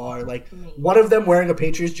in this bar. Like one of them wearing a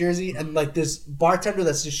Patriots jersey, and like this bartender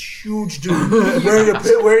that's this huge dude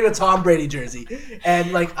wearing a Tom Brady jersey.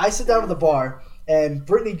 And like I sit down at the bar, and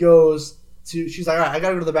Brittany goes to. She's like, all right, I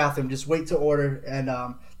gotta go to the bathroom. Just wait to order. And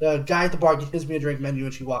the guy at the bar gives me a drink menu,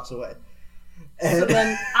 and she walks away. So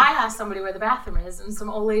then I asked somebody where the bathroom is, and some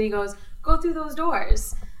old lady goes, "Go through those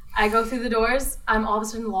doors." I go through the doors. I'm all of a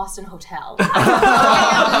sudden lost in a hotel. I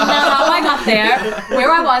don't know how I got there.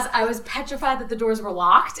 Where I was petrified that the doors were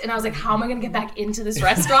locked, and I was like, "How am I going to get back into this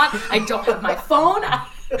restaurant? I don't have my phone." I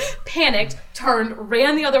panicked, turned,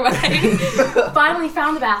 ran the other way. Finally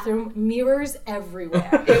found the bathroom. Mirrors everywhere.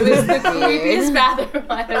 It was the creepiest bathroom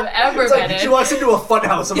I have ever been in. She walks into a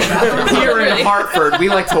funhouse of a bathroom. Here in Hartford, we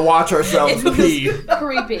like to watch ourselves It was pee.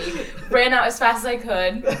 creepy. Ran out as fast as I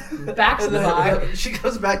could. Back to the bar. She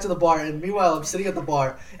goes back to the bar, and meanwhile, I'm sitting at the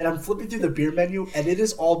bar, and I'm flipping through the beer menu, and it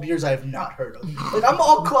is all beers I have not heard of. Like, I'm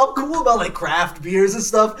cool about like craft beers and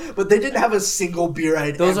stuff, but they didn't have a single beer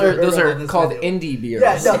I'd Those ever heard are of on this called menu. indie beers.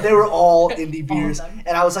 Yeah, no, they were all indie beers, them.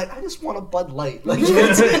 and I was like, I just want a Bud Light. Like,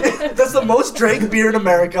 that's the most drank beer in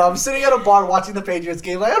America. I'm sitting at a bar watching the Patriots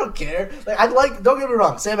game. Like, I don't care. Like, don't get me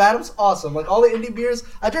wrong, Sam Adams, awesome. Like, all the indie beers,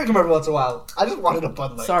 I drink them every once in a while. I just wanted a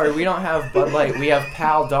Bud Light. Sorry, we don't have Bud Light. We have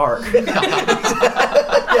Pal Dark.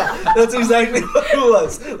 Yeah, that's exactly what it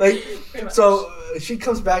was. Like, so she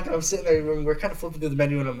comes back, and I'm sitting there, and we're kind of flipping through the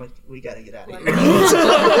menu, and I'm like, we gotta get out of here.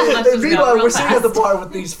 And meanwhile, we're sitting at the bar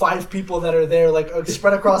with these 5 people that are there, like,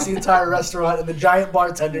 spread across the entire restaurant, and the giant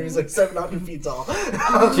bartender who's like 700 feet tall.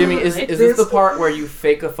 Jimmy, is this the part where you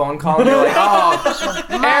fake a phone call and you're like, oh,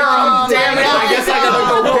 Aaron, damn it, I guess I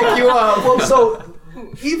gotta go pick you up. Well, so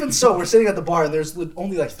even so, we're sitting at the bar, and there's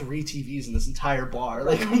only like 3 TVs in this entire bar.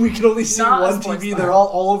 Like, we can only see Not a one sports TV. bar. They're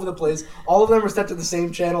all over the place. All of them are set to the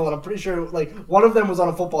same channel, and I'm pretty sure like one of them was on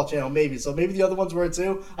a football channel, maybe. So maybe the other ones were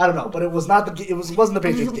too. I don't know, but it was not the. It wasn't the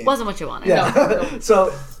Patriots game. Wasn't what you wanted. Yeah.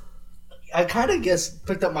 So I kind of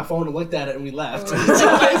picked up my phone and looked at it, and we left. So maybe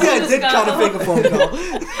I did kind of fake a phone call.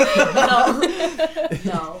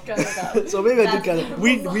 No. So maybe I did kind of.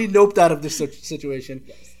 We noped out of this situation.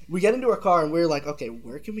 We get into our car and we're like, okay,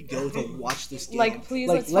 where can we go to watch this game? Like, please,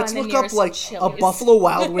 let's let's find look the up nearest like a Chili's. Buffalo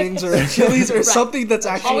Wild Wings or a Chili's or something that's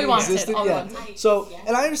All actually we wanted, existed. all we Yeah. wanted. So,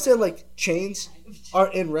 and I understand like chains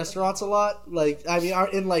aren't in restaurants a lot. Like, I mean,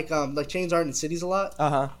 aren't in like chains aren't in cities a lot.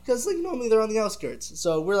 Uh-huh. Because like normally they're on the outskirts.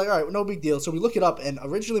 So we're like, all right, no big deal. So we look it up, and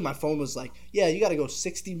originally my phone was like, yeah, you got to go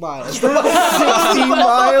 60 miles. 60 miles.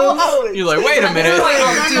 You're like, wait a minute.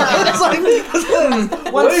 It's like,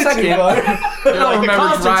 One way second. too far. You're like, the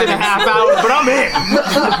concert's in a half hour, but I'm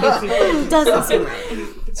in. Doesn't seem right.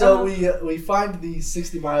 So we find the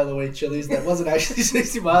 60-mile away Chili's that wasn't actually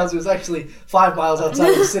 60 miles. It was actually 5 miles outside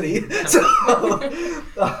of the city.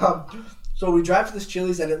 So we drive to this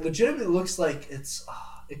Chili's, and it legitimately looks like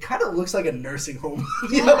it kind of looks like a nursing home.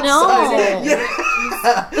 No.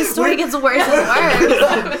 Yeah. The story gets worse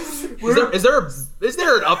and worse. Is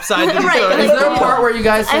there an upside to this Right, story? like- Is there a part where you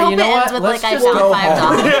guys I say, hope you know it ends what, with let's like I just found go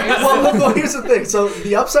home? $5. Well, here's the thing. So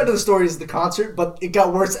the upside of the story is the concert, but it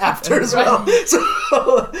got worse after as well. Lots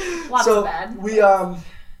So of bad.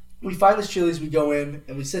 we find this Chili's, we go in,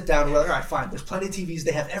 and we sit down, and we're like, all right, fine, there's plenty of TVs,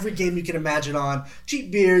 they have every game you can imagine on,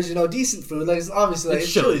 cheap beers, decent food, like, it's obviously, like,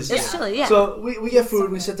 it's Chili's. It's chilly, yeah. So we get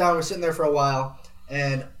food, we sit down, we're sitting there for a while,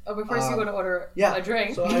 and But first you go to order yeah, a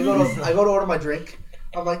drink. so I go to order my drink,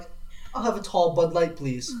 I'm like, I'll have a tall Bud Light,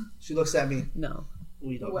 please. She looks at me, No.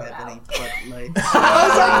 we don't We're have any out. Bud Light. I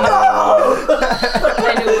was like, no! I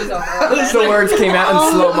knew it was over. The words came out in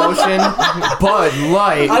slow motion. Bud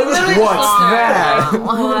Light. I was What's that?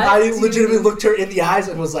 I legitimately looked her in the eyes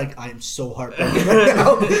and was like, I am so heartbroken right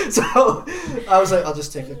now. So I was like, I'll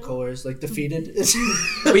just take a Coors, like defeated.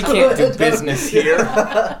 We can't do business here.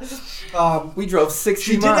 We We drove 60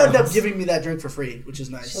 she did miles. end up giving me that drink for free, which is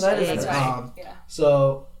nice. So that is That's nice. right. Yeah.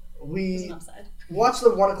 So There's we an upside. watched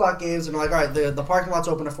the 1 o'clock games and we're like, all right, the parking lot's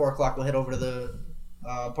open at 4 o'clock. We'll head over to the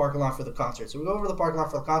parking lot for the concert. So we go over to the parking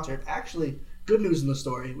lot for the concert. Actually, good news in the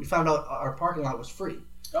story. We found out our parking lot was free.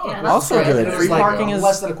 Yeah, that's Also great. good. It was Free like parking is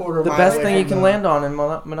less than a quarter of a the mile best away thing you from can the- land on in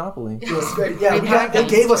Monopoly. It was great. Yeah, Free they parking.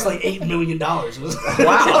 gave us like $8 million. It was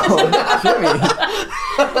Wow. Jimmy.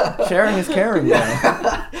 Sharing is caring, man.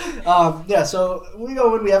 yeah, so we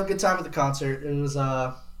go in, we have a good time at the concert. It was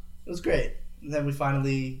great. And then we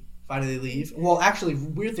finally leave. Well, actually,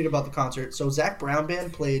 weird thing about the concert. So Zach Brown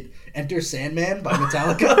Band played "Enter Sandman" by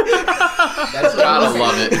Metallica. That's gotta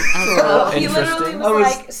love it. He literally Interesting. was, I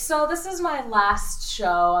was- like, so this is my last show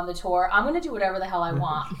on the tour. I'm going to do whatever the hell I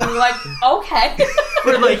want. And we're like, okay.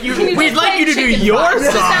 We're like, Can we'd just like play you to do chicken your fries?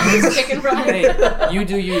 Just sound song. like chicken fries. Hey, you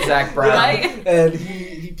do you, Zach Brown. Right? And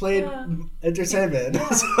he played "Enter Sandman."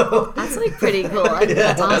 So That's like pretty cool. Yeah.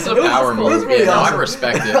 That's That's awesome. a power it was move. really Yeah, no, I awesome.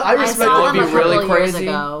 respect it. I I respect saw it. them a be really couple years crazy.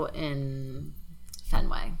 ago in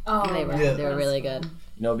Fenway. Oh, they were yeah. they were really good.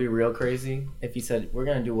 You know, it'd be real crazy if he said, we're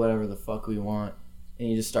going to do whatever the fuck we want. And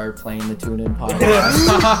you just started playing the Tune-In podcast.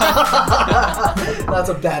 That's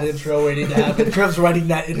a bad intro waiting to happen. Trev's writing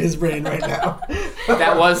that in his brain right now.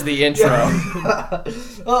 That was the intro.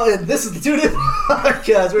 Oh, and this is the Tune In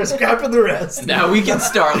Podcast. We're scrapping the rest. Now we can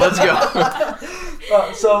start. Let's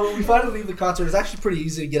go. So we finally leave the concert. It's actually pretty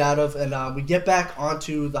easy to get out of, and we get back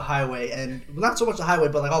onto the highway, and not so much the highway,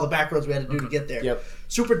 but like all the back roads we had to do to get there. Yep.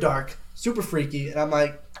 Super dark, super freaky, and I'm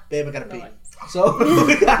like, babe, I gotta pee. So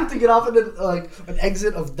we have to get off at an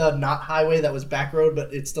exit of the not highway that was back road,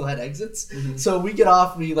 but it still had exits. Mm-hmm. So we get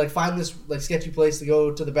off, we find this sketchy place to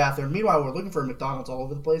go to the bathroom. Meanwhile, we're looking for a McDonald's all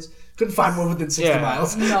over the place. Couldn't find one within 60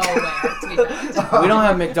 miles. Nowhere. We don't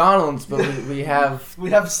have McDonald's, but we have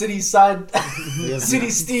City Side,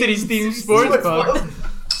 City Steam Sports Bar.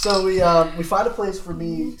 So we find a place for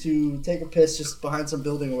me to take a piss just behind some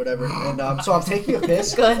building or whatever, and so I'm taking a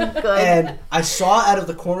piss. Good. And I saw out of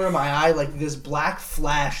the corner of my eye this black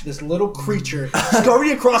flash, this little creature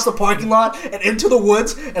scurry across the parking lot and into the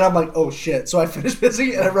woods, and I'm like, oh shit! So I finish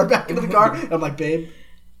pissing and I run back into the car, and I'm like, babe,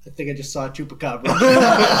 I think I just saw a chupacabra.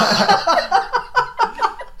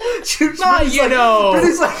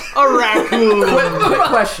 A raccoon. quick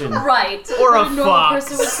question. Right. Or a What normal fox.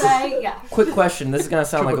 person would say, yeah. Quick question. This is gonna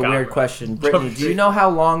sound like a weird question. Brittany, do you know how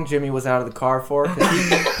long Jimmy was out of the car for?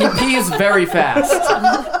 'Cause he pees very fast.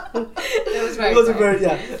 It was very It wasn't quick. very,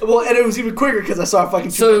 yeah. Well, and it was even quicker because I saw a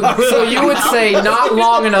fucking So chupacabra. you would say not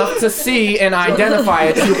long enough to see and identify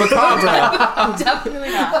a chupacabra. Definitely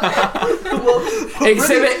not.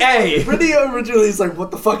 Exhibit A. Brittany originally is like,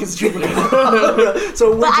 what the fuck is chupacabra?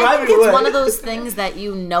 So we're But I driving think it's away. one of those things that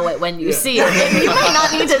you know it when you see it. You might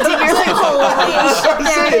not need to see it. You're like, holy shit,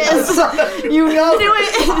 there it is. You knew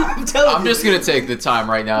it. I'm telling I'm you. just gonna take the time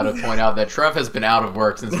right now to point out that Trev has been out of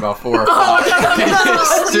work since about 4 o'clock. And he's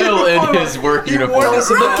still in his work uniform. warned us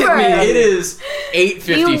about Look at me. It is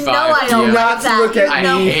 8:55 You know I don't p.m. not like that. look at You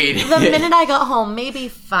know, me. I hate the it. minute I got home, maybe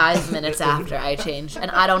 5 minutes after I changed, and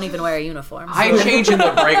I don't even wear a uniform. I change in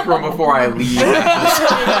the break room before I leave.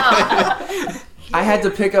 I had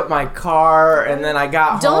to pick up my car, and then I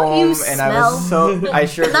got Don't home, you and I was so I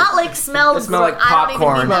sure Not like smell. It smelled like I don't even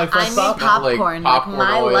popcorn. mean that. I mean popcorn. Like popcorn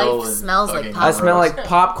my oil life and smells like fucking- I popcorn. smell like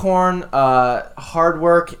popcorn, hard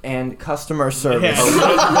work, and customer service.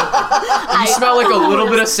 You smell like a little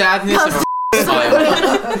bit of sadness.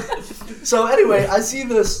 And So anyway, I see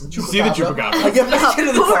this chupacabra. See the chupacabra. I get back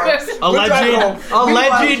into the car. We're driving home.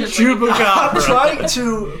 Alleged I'm chupacabra. trying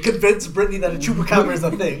to convince Brittany that a chupacabra is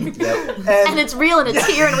a thing. and it's real and it's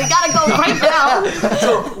here and we gotta go right now.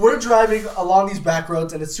 So we're driving along these back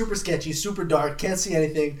roads and it's super sketchy, super dark, can't see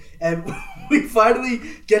anything. And we finally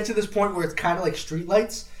get to this point where it's kind of like street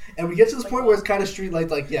lights. And we get to this point where it's kind of street light,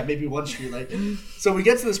 maybe one street light. So we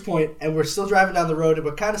get to this point and we're still driving down the road and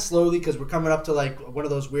we're kind of slowly because we're coming up to one of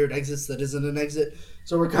those weird exits that isn't an exit.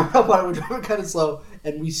 So we're coming up on it, we're driving kind of slow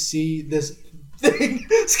and we see this thing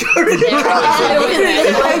scurrying across the road.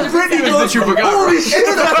 And Brittany goes, chupacabra. holy shit,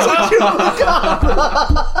 that's a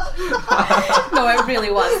chupacabra! No, it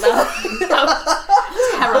really was, though.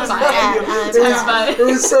 Terrifying. Terrifying. It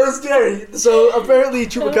was so scary. So apparently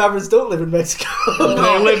chupacabras don't live in Mexico.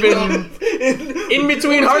 They live in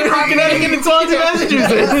between Hartford, Connecticut, and Swansea,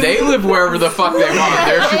 Massachusetts. they live wherever the fuck they want.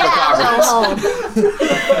 They're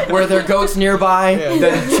chupacabras. Were there goats nearby?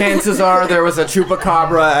 Then chances are there was a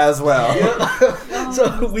chupacabra as well.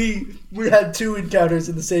 So we had 2 encounters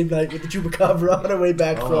in the same night with the chupacabra on our way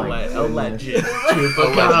back from Alleged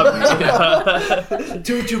chupacabra.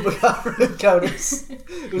 2 chupacabra encounters.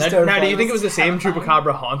 It was Now, do you think it was the same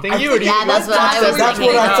chupacabra haunting you? Or do you Yeah, that's what I was That's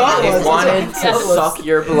thinking. what I thought it It was. wanted That's what I to thought suck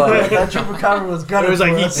your blood. That chupacabra was gunning It was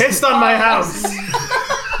like, for he us. pissed on my house.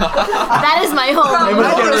 That is my home. And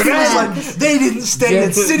I Get was revenge. like, they didn't stay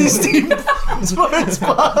at City Steam Sports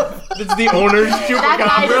Bar. It's the owner's That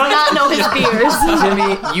guy does chupacabra. not know his beers.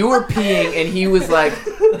 Jimmy, you were peeing, and he was like,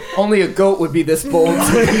 only a goat would be this bold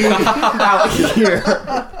to pee out here.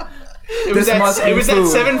 It was This must that be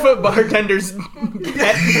 7-foot bartender's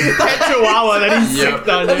pet chihuahua that he sicked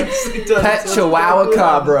on you. Pet Chihuahua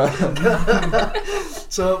Cabra.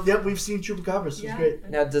 So, yep, we've seen chupacabras. It's great.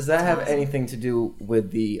 Now, does that have anything to do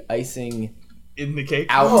with the icing In the cake.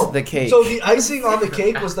 out the cake? So the icing on the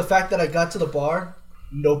cake was the fact that I got to the bar.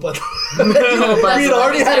 No bud. We Bud had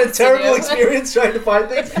already had a Light. terrible experience trying to find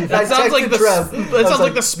things. And I That sounds like texted Trev. that sounds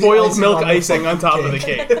like the spoiled milk icing on top of the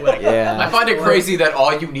cake. cake. Like, yeah. I find it crazy that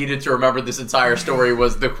all you needed to remember this entire story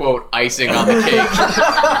was the quote icing on the cake.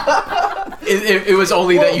 it was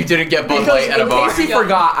only that you didn't get Bud Light at a In bar. case you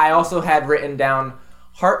forgot, I also had written down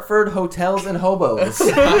Hartford Hotels and Hobos. There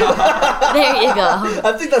you go.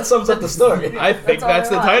 I think that sums up the story. I think That's that's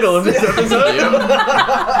the all title of this episode. Yep.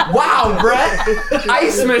 Wow, Brett!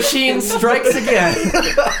 Ice Machine strikes again.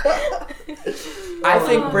 I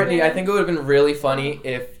think, Brittany, it would have been really funny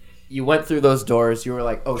if you went through those doors. You were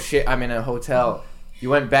like, oh shit, I'm in a hotel. You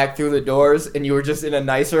went back through the doors, and you were just in a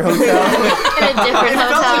nicer hotel. In a different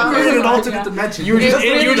hotel. We're in an alternate dimension. You were just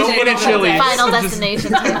in a Chili's. Final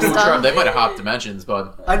destination type stuff. They might have hopped dimensions,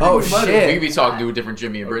 bud. Oh, We shit. could be talking to a different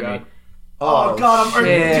Jimmy and Brittany. Oh, God, I'm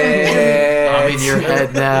shit. I'm in your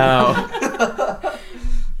head now.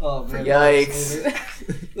 Oh, man. Yikes.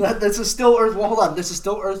 This is still Earth. Well, hold on. This is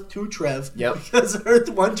still Earth 2 Trev. Yep. Because Earth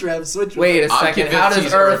 1 Trev switched. Wait a I'm second. How convinced does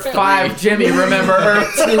he's Earth Earth 5 3. Jimmy remember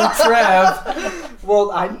Earth 2 Trev? Well,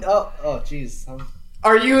 oh, jeez.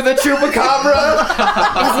 Are you the Chupacabra?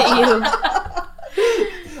 Is it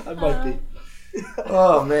you? I might be.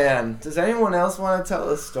 Oh, man. Does anyone else want to tell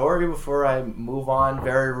a story before I move on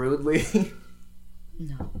very rudely?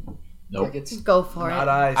 Nope. Crickets. Go for it.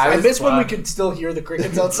 I miss when we could still hear the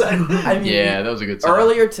crickets outside. I mean, Yeah, that was a good time.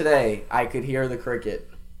 earlier today, I could hear the cricket.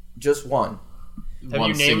 Just one. One you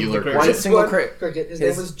named singular the cricket? One cricket. single Cricket. cricket. His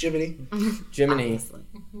His- name was Jiminy. Jiminy.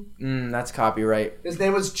 That's copyright. His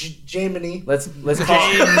name was Jaminy. Let's call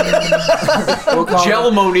we'll call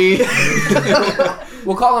him, Jelmoni.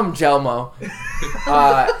 we'll call him Jelmo.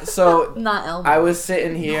 So Not Elmo. I was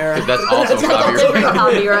sitting here. That's also Different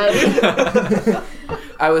copyright. copyright.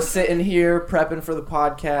 I was sitting here prepping for the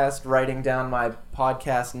podcast, writing down my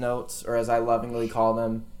podcast notes, or as I lovingly call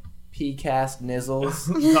them, PCast nizzles.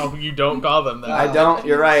 No, you don't call them that. I don't.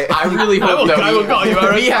 You're right. I really hope that I will call you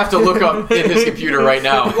out. we have to look up in his computer right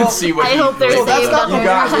now and see what I hope there's So that's saved not on the there.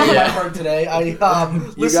 last thing Yeah. I heard today. I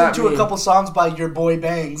listened got to me. a couple songs by Your Boy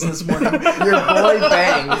Bangs this morning. Your boy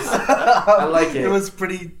bangs. I like it. It was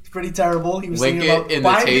pretty terrible. He was Link singing it about in the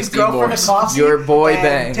buying his Tasty girlfriend a Morse. coffee Your Boy and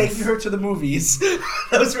Bangs. taking her to the movies.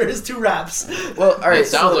 Those were his 2 raps. Well, all right. It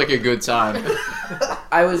sounds so like a good time.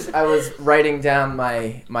 I was writing down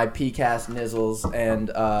my PCast nizzles,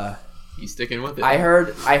 and He's sticking with it. I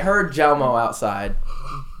heard Jelmo outside,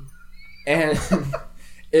 and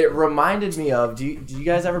it reminded me of. Do you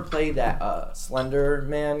guys ever play that Slender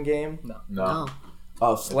Man game? No.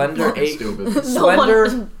 Oh, Slender Fucking 8. stupid.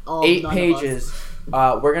 Slender Oh, 8 none of pages.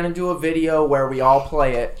 We're gonna do a video where we all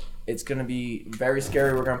play it. It's gonna be very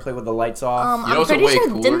scary. We're gonna play with the lights off. You know I'm what's a pretty way sure.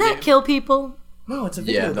 cooler Didn't that game? kill people? No, it's a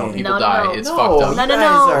video Yeah, no, game. people No, die. no. It's No. fucked up. No, guys no.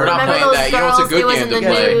 are- We're not Remember playing those that. You know what's a girls? good It was game in to the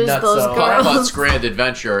play? news. Nuts Those up. Putt girls. Putt's Grand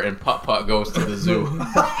Adventure and Putt Putt goes to the zoo.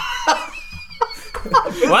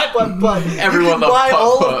 What? But Everyone you can loves buy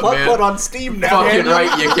all Putt-Putt, of Putt man. Putt on Steam now. Fucking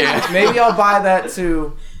right, you can. Maybe I'll buy that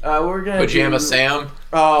too. We're gonna Pajama do, Sam.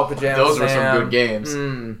 Oh, Pajama Those Sam. were some good games.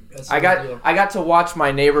 That's I a good deal. got to watch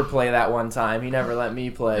my neighbor play that one time. He never let me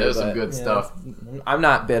play. There's some but, good you stuff. know, I'm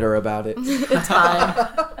not bitter about it. It's fine.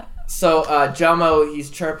 So Jelmo, he's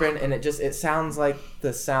chirping, and it sounds like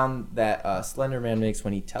the sound that Slender Man makes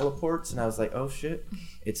when he teleports. And I was like, oh shit,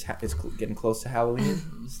 it's getting close to Halloween.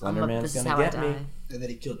 Slender Man's This is gonna how I get me. die. And then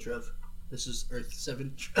he killed Trev. This is Earth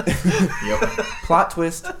 7. Yep. Plot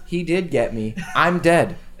twist: he did get me. I'm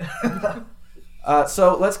dead.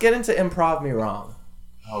 So let's get into Improv Me Wrong.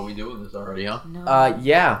 Oh, we doing this already, huh? No.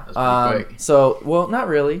 Yeah. That's pretty quick. So, well, not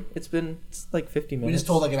really. It's like 50 minutes. We just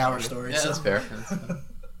told like an hour story. Yeah, so. that's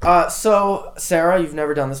fair. So, Sarah, you've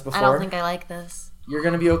never done this before. I don't think I like this. You're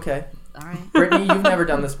gonna be okay. All right. Brittany, you've never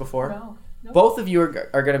done this before. No. Both of you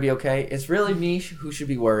are gonna be okay. It's really me who should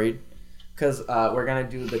be worried, because we're gonna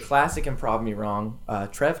do the classic Improv Me Wrong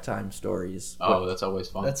Trev time stories. Oh, that's always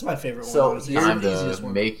fun. That's my favorite one. So, honestly. Time It's the easiest to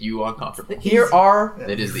one. make you uncomfortable. Here are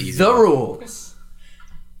That is the easy the one. rules.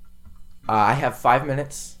 I have 5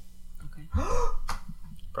 minutes.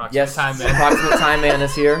 Approximate Yes, time, man. approximate time man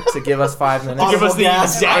is here to give us 5 minutes. Give us the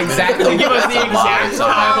Gas. exact. Exactly. To give us the exact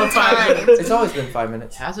time of 5 minutes. It's always been 5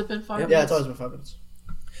 minutes. Has it been 5 Yep. minutes? Yeah, it's always been 5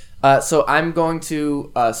 minutes. So I'm going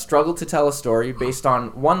to struggle to tell a story based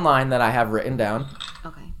on one line that I have written down,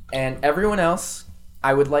 Okay. and everyone else,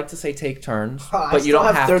 I would like to say take turns, I but you still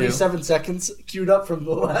don't have 37 seconds queued up from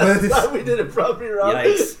the last time we did it. Probably wrong.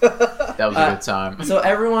 Yikes. That was a good time. to. So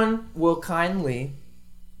everyone will kindly,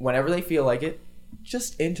 whenever they feel like it,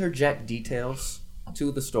 just interject details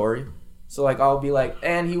to the story. So like I'll be like,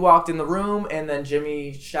 and he walked in the room, and then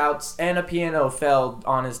Jimmy shouts, and a piano fell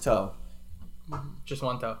on his toe. Just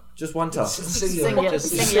one toe. Just one toe. Singular.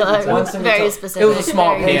 Just One Singular. single Very toe. specific. It was a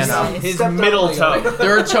small Very piano. nice. His Stepped middle up toe. like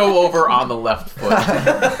Third toe over on the left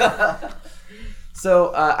foot.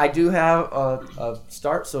 So I do have a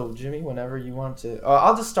start. So Jimmy, whenever you want to,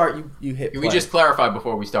 I'll just start. You hit. Can we play. just clarify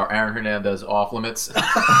before we start? Aaron Hernandez off limits. no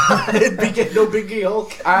biggie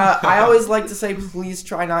Hulk. I always like to say, please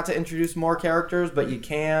try not to introduce more characters, but you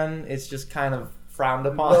can. It's just kind of frowned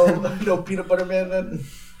upon. No peanut butter man then.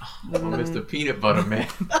 Oh, Mr. Peanut Butter Man.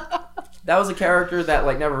 That was a character that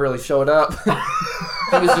like never really showed up. He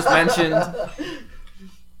was just mentioned.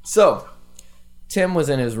 So, Tim was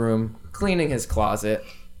in his room cleaning his closet,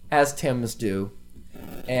 as Tims do,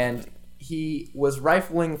 and he was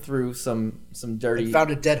rifling through some dirty...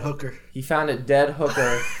 Found a dead hooker. He found a dead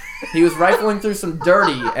hooker. He was rifling through some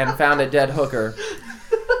dirty and found a dead hooker.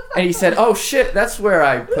 And he said, oh shit, that's where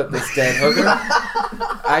I put this dead hooker.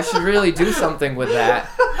 I should really do something with that.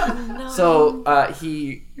 No. So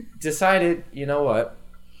he decided, you know what?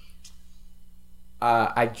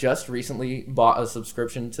 I just recently bought a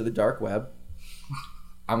subscription to the dark web.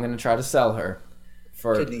 I'm going to try to sell her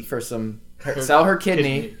sell her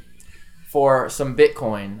kidney. For some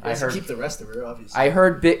Bitcoin. I heard keep the rest of her, obviously. I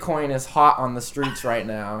heard Bitcoin is hot on the streets right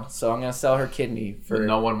now, so I'm gonna sell her kidney for. But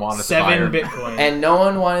no one wanted to buy her. 7 Bitcoin, and no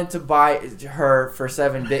one wanted to buy her for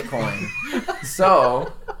 7 Bitcoin.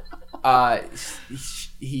 So,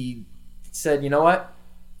 he said, "You know what?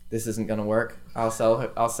 This isn't gonna work. I'll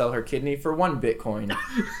sell her kidney for 1 Bitcoin."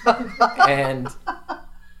 And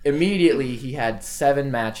immediately he had 7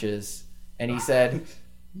 matches, and he said.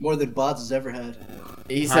 More than Bods has ever had.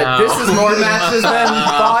 He said, "This is more matches than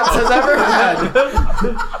Bods has ever had."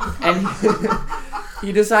 And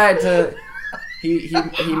he decided to. He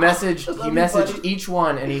messaged each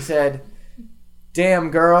one, and he said, "Damn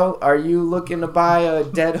girl, are you looking to buy a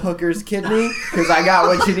dead hooker's kidney? Because I got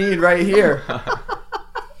what you need right here."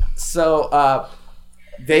 So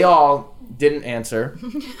they all didn't answer.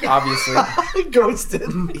 Obviously, ghosted.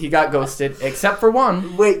 He got ghosted, except for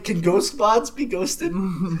one. Wait, can ghost Bods be ghosted?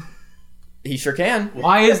 He sure can.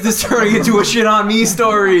 Why is this turning into a shit on me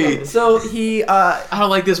story? So he, I don't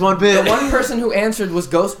like this one bit. The one person who answered was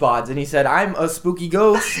Ghost Bods, and he said, "I'm a spooky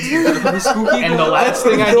ghost." And the last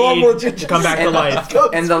thing I need to come back to life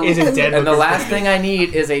is a dead. And the last thing I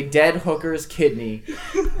need is a dead hooker's kidney.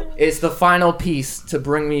 It's the final piece to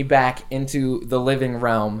bring me back into the living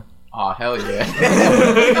realm. Oh, hell yeah.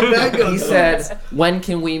 He said, "When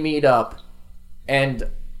can we meet up?" And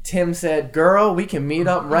Tim said, "Girl, we can meet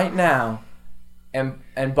up right now." And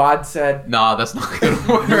Bod said, "Nah, that's not gonna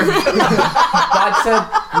work." Bod said,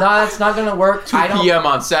 "Nah, that's not gonna work. 2 p.m.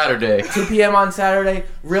 on Saturday. 2 p.m. on Saturday.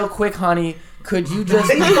 Real quick, honey, could you just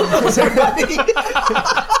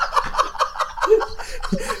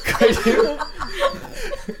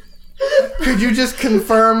could you just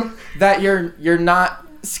confirm that you're not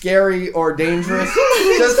scary or dangerous?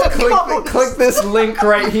 Just click this link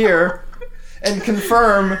right here and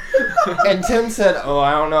confirm." And Tim said, "Oh,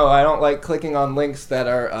 I don't know. I don't like clicking on links that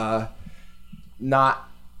are not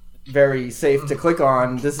very safe to click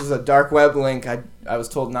on. This is a dark web link. I was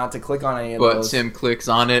told not to click on any of those." But Tim clicks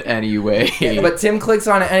on it anyway. But Tim clicks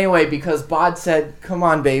on it anyway because Bod said, "Come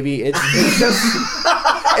on, baby. It's just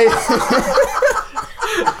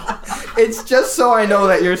it's just so I know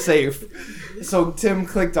that you're safe." So Tim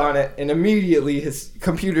clicked on it, and immediately his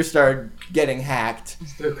computer started getting hacked.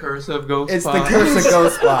 It's the curse of Ghost It's Bods. the curse of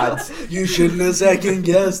Ghost Bods. You shouldn't have second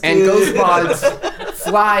guessed And it. Ghost Bods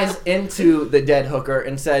flies into the dead hooker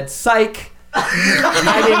and said, "Psych!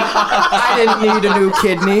 I didn't need a new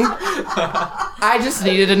kidney. I just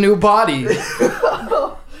needed a new body."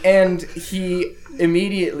 And he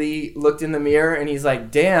immediately looked in the mirror and he's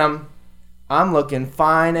like, "Damn, I'm looking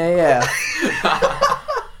fine AF."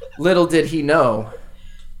 Little did he know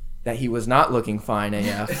that he was not looking fine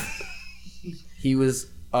AF. He was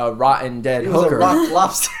a rotten dead hooker. A rock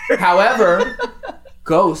lobster. However,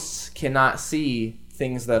 ghosts cannot see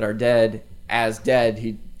things that are dead as dead.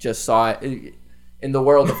 He just saw it in the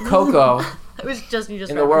world of Coco. It was just you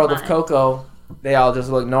just. In the world of Coco, they all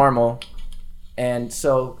just look normal, and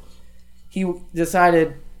so he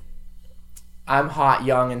decided, "I'm hot,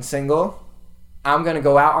 young, and single. I'm gonna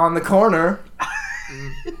go out on the corner.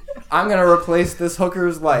 I'm gonna replace this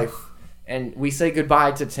hooker's life." And we say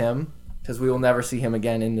goodbye to Tim because we will never see him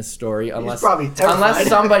again in this story unless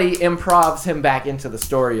somebody improvs him back into the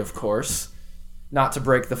story, of course. Not to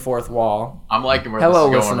break the fourth wall. I'm liking where Hello,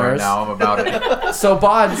 this is going listeners. right now. I'm about it. So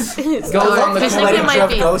Bods goes on the I think corner. it might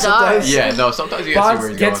be dark. Yeah, no, sometimes you gotta see where Bods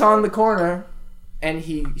he's gets going. on the corner and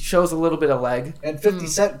he shows a little bit of leg. And 50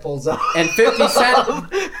 Cent pulls up. And 50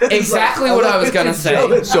 Cent, exactly what I was gonna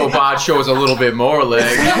say. So Bod shows a little bit more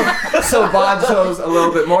leg. So Bod shows a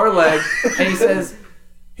little bit more leg, and he says,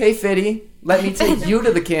 "Hey, Fitty, let me take you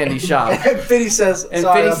to the candy shop." And Fitty says, And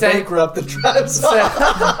 "Sorry, Fitty I'm said- bankrupt," and drives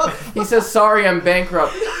off. He says, "Sorry, I'm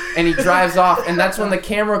bankrupt," and he drives off. And that's when the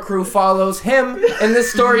camera crew follows him, and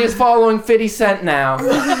this story is following 50 Cent now.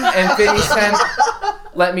 And 50 Cent,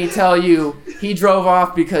 let me tell you, he drove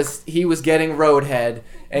off because he was getting roadhead,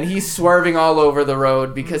 and he's swerving all over the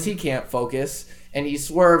road because he can't focus, and he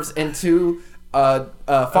swerves into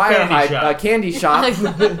candy shop,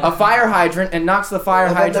 a fire hydrant, and knocks the fire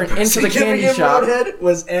hydrant into the candy shop.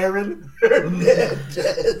 Was Aaron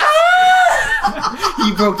Hernandez.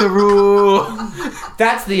 He broke the rule.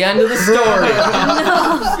 That's the end of the story.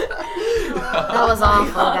 That was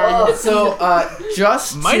awful, guys. So,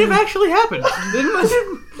 Might have actually happened.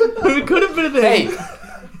 It could have been a thing.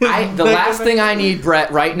 Hey, the last thing I need, Brett,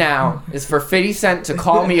 right now is for 50 Cent to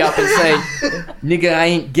call me up and say, "Nigga, I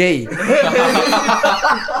ain't gay."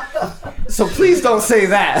 So please don't say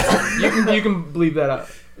that. You can bleep that out.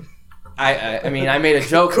 I mean, I made a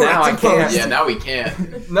joke. Now I can't. Yeah, now we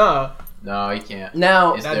can't. No, he can't.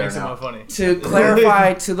 Now, It's that there makes it now. more funny. to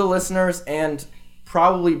clarify to the listeners and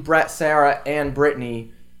probably Brett, Sarah, and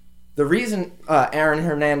Brittany, the reason Aaron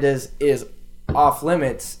Hernandez is off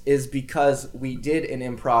limits is because we did an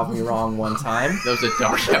Improv Me Wrong one time. That was a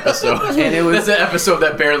dark episode. And it was- That's an episode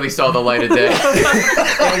that barely saw the light of day.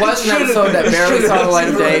 It was an episode that barely saw the light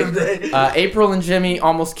of day. April and Jimmy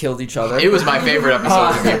almost killed each other. It was my favorite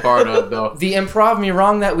episode to be a part of, though. The Improv Me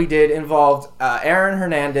Wrong that we did involved Aaron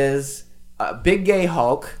Hernandez, Big Gay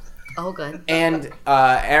Hulk, Oh, good. and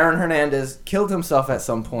Aaron Hernandez killed himself at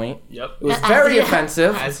some point. Yep. It was very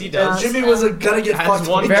offensive. As he And does. Jimmy was gonna get Has fucked.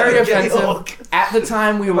 one Very Gay offensive. Hulk. At the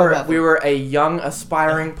time, we bad. were a young,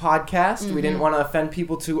 aspiring podcast. We didn't want to offend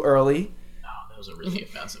people too early. That was a really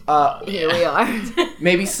offensive. Here we are.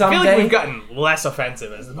 Maybe I feel someday. like we've gotten less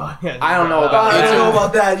offensive as the podcast. I don't know about I that. don't know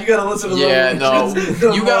about that. You gotta listen to Yeah, no. You gotta let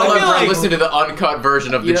feel Brett like- listen to the uncut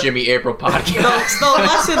version of the You know- Jimmy April podcast. No,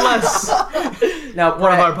 less and less. Now,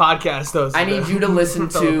 One of our Brett, podcasts, though. I need you to listen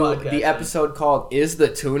to Fellow the podcasters. episode called "Is the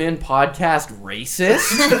Tune In Podcast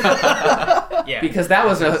Racist?" Yeah. Because that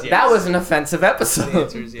was an offensive The episode.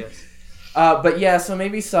 answer is yes. But yeah, so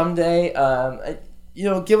maybe someday,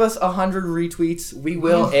 give us 100 retweets. We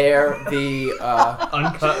will air the.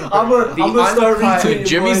 Uncut. I'm gonna start uncut- retweeting.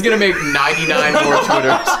 Jimmy's gonna make 99 more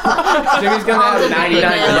Twitters. Jimmy's gonna have 99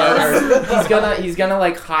 Yes. followers. He's gonna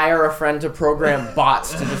like hire a friend to program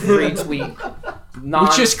bots to just retweet.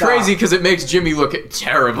 Which is nonstop. crazy because it makes Jimmy look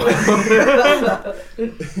terrible.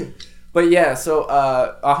 But yeah, so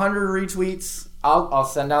 100 retweets. I'll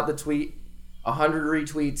send out the tweet. 100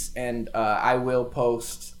 retweets, and I will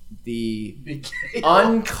post the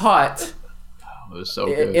uncut It was so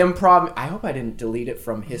good. improv. I hope I didn't delete it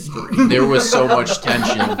from history. There was so much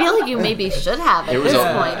tension. I feel like you maybe should have at It was this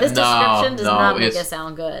a- point. This no, description does no, not make it's- it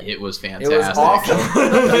sound good. It was It fantastic. was awful.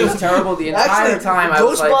 It was terrible. The entire Actually, time I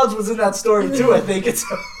was Ghost like, Mods was in that story too. I think it's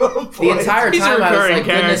the entire He's a time I was recurring like,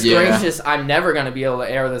 goodness character. Yeah. gracious, I'm never gonna be able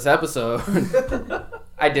to air this episode.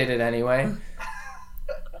 I did it anyway.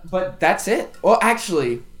 But that's it. Well,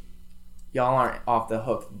 actually, y'all aren't off the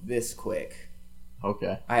hook this quick.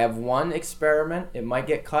 Okay. I have one experiment. It might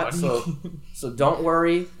get cut, so don't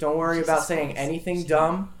worry. Don't worry about saying anything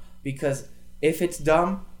dumb, because if it's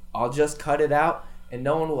dumb, I'll just cut it out, and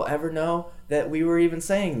no one will ever know that we were even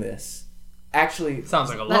saying this. Actually, Sounds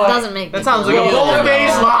like a That lie. doesn't make That sounds like Yeah. a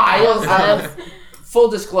bold-faced lie. full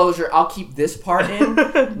disclosure, I'll keep this part in.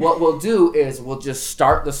 What we'll do is we'll just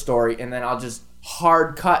start the story, and then I'll just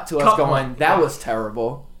hard cut to us Cut going, one. that was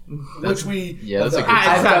terrible. which we. Yeah, that's a good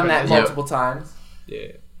I've done that Yep. multiple times.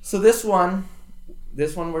 Yeah. So this one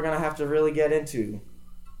we're gonna have to really get into.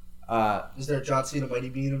 Is there a John Cena Mighty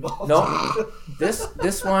Bean involved? No,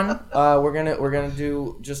 this one we're gonna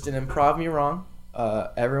do just an Improv Me Wrong.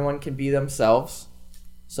 Everyone can be themselves,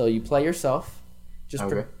 so you play yourself. Just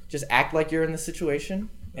Okay. just act like you're in the situation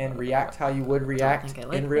and react how you would react think I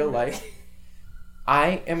like in real that. life.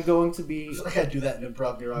 I am going to be I gotta do that in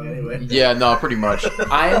Improv Me Wrong anyway. Yeah, no, pretty much.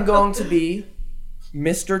 I am going to be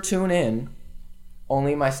Mr. Tune In.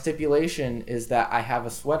 Only my stipulation is that I have a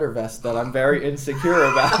sweater vest that I'm very insecure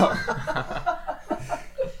about.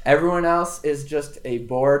 Everyone else is just a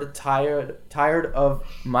bored, tired of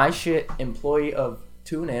my shit employee of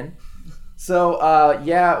Tune In. So,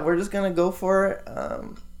 yeah, we're just gonna go for it.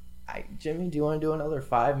 Jimmy, do you want to do another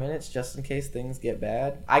 5 minutes just in case things get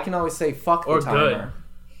bad? I can always say fuck the Or timer.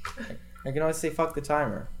 I can always say fuck the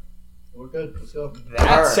timer. We're good. Let's go. That's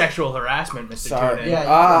Alright. sexual harassment, Mr. Sorry. Tune In. Yeah, you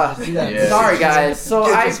can just do that. Yeah. Sorry, guys. So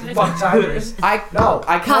You I can't just fuck timers. no,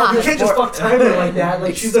 I You can't can't just fuck Timer like that.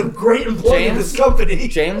 Like, she's a great employee of this James? company.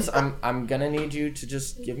 James, I'm gonna need you to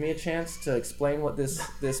just give me a chance to explain what this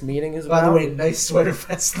meeting is By about. the way, nice sweater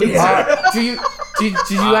vest. do you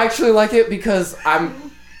actually like it? Because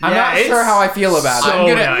I'm Yeah, not sure it's how I feel about so it. I'm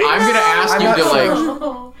gonna nice. ask I'm you not to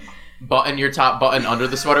sure. like button your top button under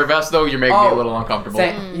the sweater vest though. You're making me a little uncomfortable.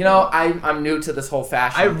 You know, I'm new to this whole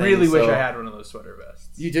fashion. I really thing, wish so- I had one of those sweater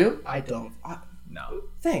vests. You do? I don't. No.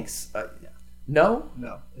 Thanks. No.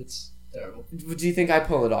 No, it's Terrible. Do you think I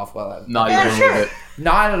pull it off well? Not even a little bit.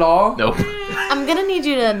 Not at all? Nope. I'm gonna need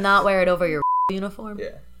you to not wear it over your uniform.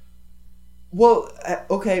 Yeah. Well,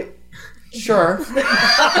 okay. Sure.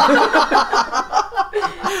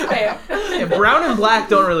 Yeah, brown and black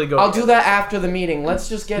don't really go. I'll do that after the meeting. Let's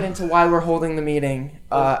just get into why we're holding the meeting.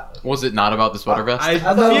 Was it not about the sweater vest? I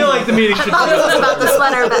feel like the meeting should be It's about the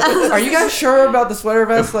sweater vest. Are you guys sure about the sweater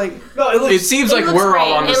vest? Like, No, it looks. It seems like looks we're great.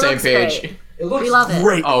 all on the It same looks page. great. It looks We love it.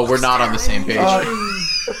 great. Oh, we're not on the same page.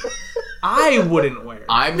 I wouldn't wear it.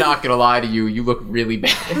 I'm not gonna lie to you. You look really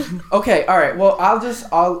bad. okay, all right. Well,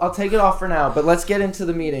 I'll take it off for now. But let's get into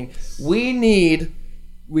the meeting. We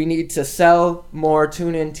need to sell more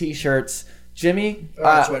tune-in T-shirts. Jimmy,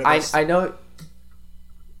 sweater vest. I know.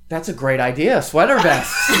 That's a great idea. Sweater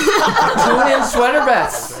vests. Tune-in sweater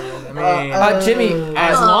vests. I mean, Jimmy,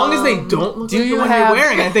 as long as they don't look do like the you one have? you're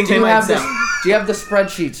wearing, I think do they you might have sell. do you have the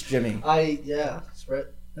spreadsheets, Jimmy? Spread.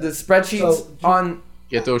 The spreadsheets So, on.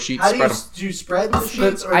 Get those sheets, How do spread you them. do you spread the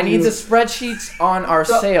sheets? Or I do need you, the spreadsheets on our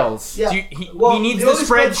sales. Yeah. He Well, needs the the only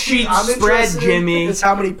spreadsheet I'm spread, interested in Jimmy. Is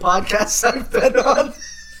how many podcasts I've been on.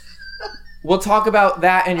 We'll talk about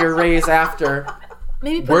that and your raise after.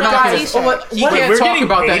 Maybe put We're it on not a gonna. t-shirt. You can't we're talk getting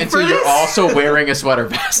about that paid until for you're this? also wearing a sweater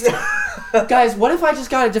vest. Guys, what if I just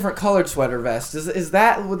got a different colored sweater vest?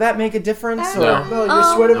 Would that make a difference? No. Or No, your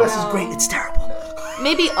sweater vest is great. It's terrible.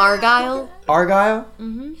 Maybe Argyle. Argyle?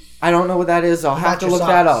 Mm-hmm. I don't know what that is. I'll have to your look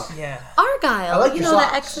that up. socks? Yeah. Argyle. I like you your know the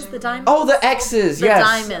socks. X's, the diamonds. Oh, the X's. the Yes.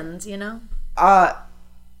 diamonds. You know.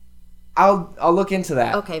 I'll look into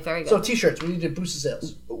that. Okay, very good. So t-shirts, we need to boost the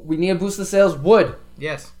sales. We need to boost the sales. Wood,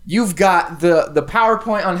 Yes. you've got the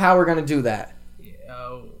PowerPoint on how we're gonna do that.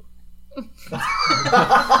 Oh.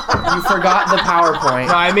 You forgot the PowerPoint.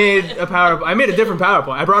 No, I made a different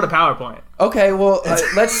PowerPoint. I brought a PowerPoint. Okay, well,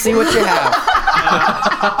 let's see what you have.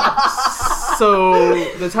 So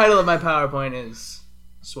the title of my PowerPoint is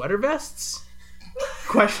 "Sweater Vests?"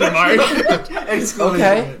 Question mark.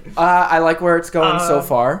 Okay, I like where it's going so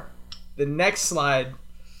far. The next slide,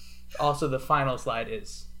 also the final slide,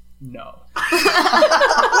 is no.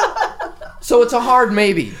 So it's a hard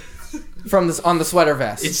maybe on the sweater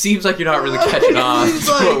vest. It seems like you're not really catching on to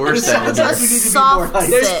what we're saying. sounds here. like we need to be soft more hype.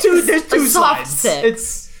 six. There's two A soft slides. six.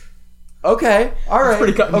 It's Okay, all right.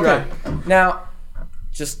 pretty cut and okay. Now,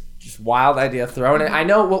 just wild idea throwing it. I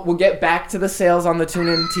know we'll get back to the sales on the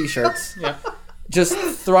tune-in T-shirts. yeah. Just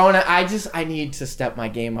throwing it. I need to step my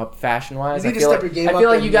game up fashion-wise. You I need to feel step like your game I feel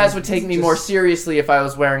up like you guys and would take me just- more seriously if I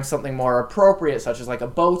was wearing something more appropriate, such as like a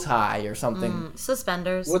bow tie or something.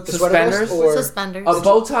 Suspenders. With the sweater vest Suspenders? or Suspenders. A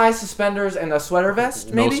bow tie, suspenders, and a sweater vest.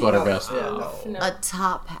 No Maybe sweater vest. A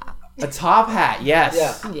top hat. a top hat. Yes.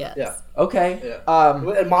 yeah, Yes. yeah, Okay. yeah.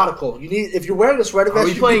 And monocle. You need if you're wearing a sweater Are vest.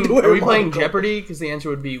 we you playing? need to wear Are a we playing monocle. Jeopardy? Because the answer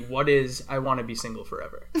would be, "What is I want to be single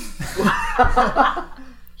forever?"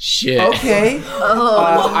 Shit. Okay.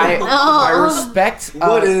 I respect.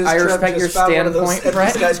 What is? I Trev respect your just found one of those standpoint, empty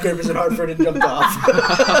Brett. skyscrapers in Hartford and jumped off.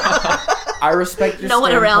 I respect your No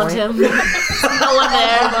one around standpoint. him. No one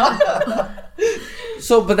there.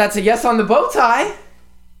 So, but that's a yes on the bow tie.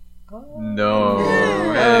 No.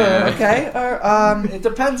 Okay. It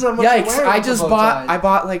depends on what Yikes! you're wearing. I with the just bow bought. tie. I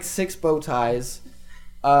bought like 6 bow ties.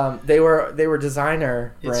 They were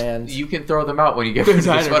designer brands. You can throw them out when you get rid of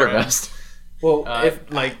the Designer sweater brand. vest. Well,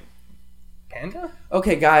 Like Panda?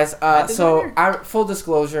 okay, guys. So, full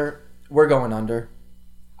disclosure, we're going under.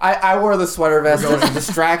 I wore the sweater vest as a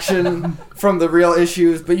distraction from the real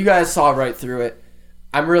issues, but you guys saw right through it.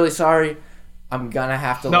 I'm really sorry. I'm gonna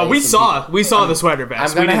have to. No, lay we some saw the sweater vest. I'm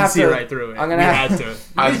We gonna didn't have see to- right through it. I'm gonna we have- had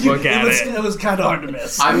to look at it. It was kind of hard to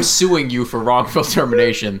miss. I'm suing you for wrongful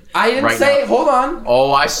termination. I didn't right say. now. Hold on.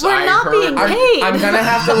 Oh, I We're not heard. being paid. I'm gonna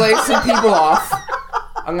have to lay some people off.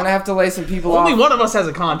 I'm gonna have to lay some people Only off. one of us has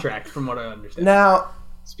a contract, from what I understand. Now,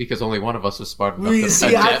 It's because only one of us was smart enough We to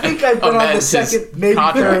see. I think I've been on amend the his second, maybe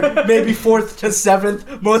contract. third, maybe fourth to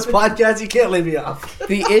seventh most podcasts. You can't lay me off.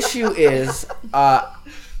 the issue is,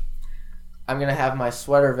 I'm gonna have my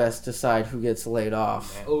sweater vest decide who gets laid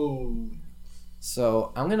off. Oh,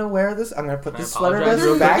 So I'm gonna wear this. I'm gonna put I this sweater apologize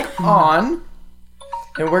real vest back on,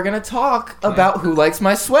 and we're gonna talk about who likes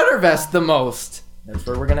my sweater vest the most. That's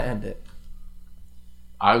where we're gonna end it.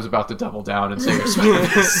 I was about to double down and say your sweater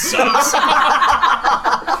vest sucks.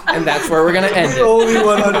 And that's where we're gonna end the it. only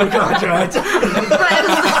one under contract.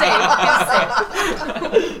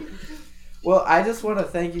 Well, I just want to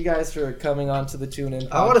thank you guys for coming on to the Tune In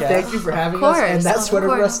podcast. I want to thank you for having us. And that Of sweater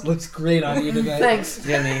course. vest looks great on you tonight. Thanks,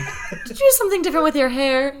 Jimmy. Did you do something different with your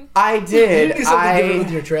hair? I You did. do something different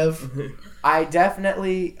with your Trev. I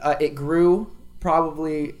definitely it grew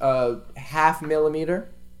probably 0.5 millimeter.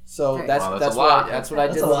 So Very that's Wow, that's that's a lot. what I did That's a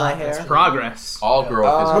with my lot. hair. That's Progress. All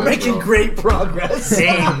growth is We're good making growth. great progress.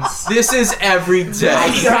 Gains. This is every day.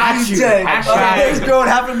 I got Every you. day. Hashtag- My hair's growing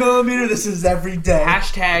half a millimeter. This is every day.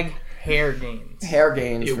 Hashtag hair gains. Hair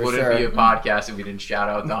gains It for wouldn't sure. be a podcast if we didn't shout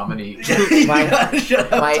out Dominique.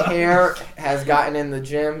 Shut up. My hair has gotten in the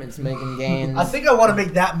gym. It's making gains. I think I want to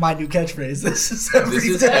make that my new catchphrase. This is every This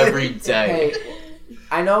is day. every day. Hey,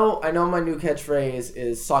 I know my new catchphrase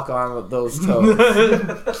is "suck on those toes,"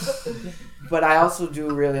 but I also do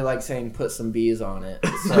really like saying "put some bees on it."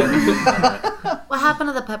 So, What happened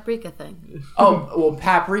to the paprika thing? well,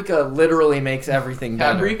 paprika literally makes everything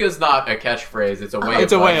better. Paprika's not a catchphrase; it's a way.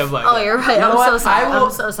 It's a way of life. Oh, you're right. know I'm what? so sorry. I will-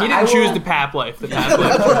 I'm so You sorry. didn't I choose will- the pap life. The pap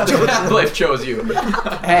life. Life chose you.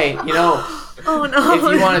 Hey, you know, Oh no. if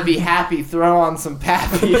you want to be happy, throw on some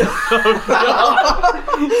pappy.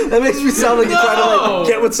 That makes me sound like you're trying to like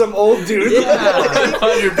get with some old dude. Yeah,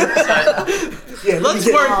 100%. let me Let's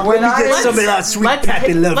get, work- let me when get I- some of that sweet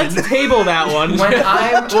pappy loving. Let's table that one. When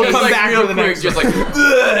I'm We'll Just come like back real to the quick, next just one.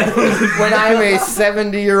 like. when I'm a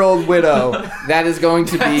 70-year-old widow, that is going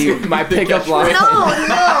to be my pickup line. No, not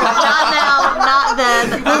now, not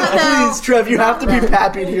then, not now. Please, Trev, you have to be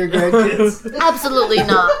pappy to your grandkids. Absolutely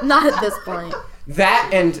not at this point. That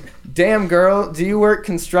and damn girl, do you work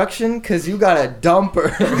construction? Cause you got a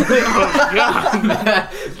dumper.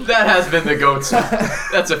 That has been the go-to.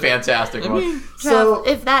 That's a fantastic one. So Trev,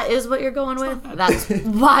 if that is what you're going with, that's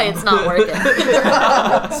why it's not working.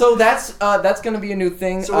 so that's gonna be a new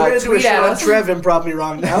thing. So we're gonna do a tweet at show on us. Trev improv me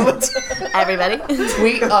wrong now. Everybody.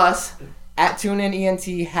 Tweet us at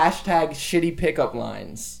TuneInENT hashtag shitty pickup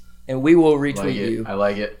lines, and we will retweet Like it. you. I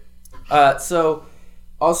like it. So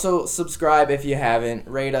also subscribe if you haven't.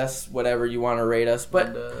 Rate us whatever you want to rate us,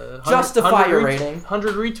 but justify your rating.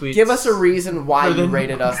 100 retweets. Give us a reason why For the- you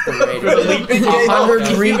rated us the rating. game. 100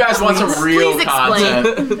 If you guys want some real Please explain.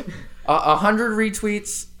 content, 100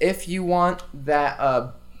 retweets if you want that.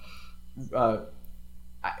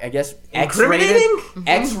 I guess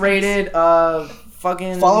X-rated.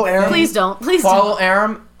 Fucking Follow Aaron. Please don't. Please Follow don't.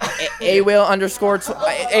 Aram. Awil _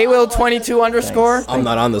 Awil22 _. I'm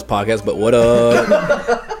not on this podcast, but what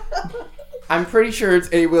up? I'm pretty sure it's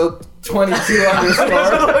Awil22 _.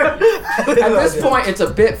 At this point, it's a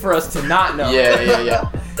bit for us to not know. yeah.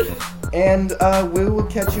 And we will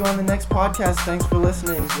catch you on the next podcast. Thanks for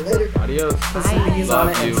listening. Adios. Put some bees on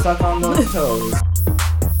Love it and you. suck on those toes.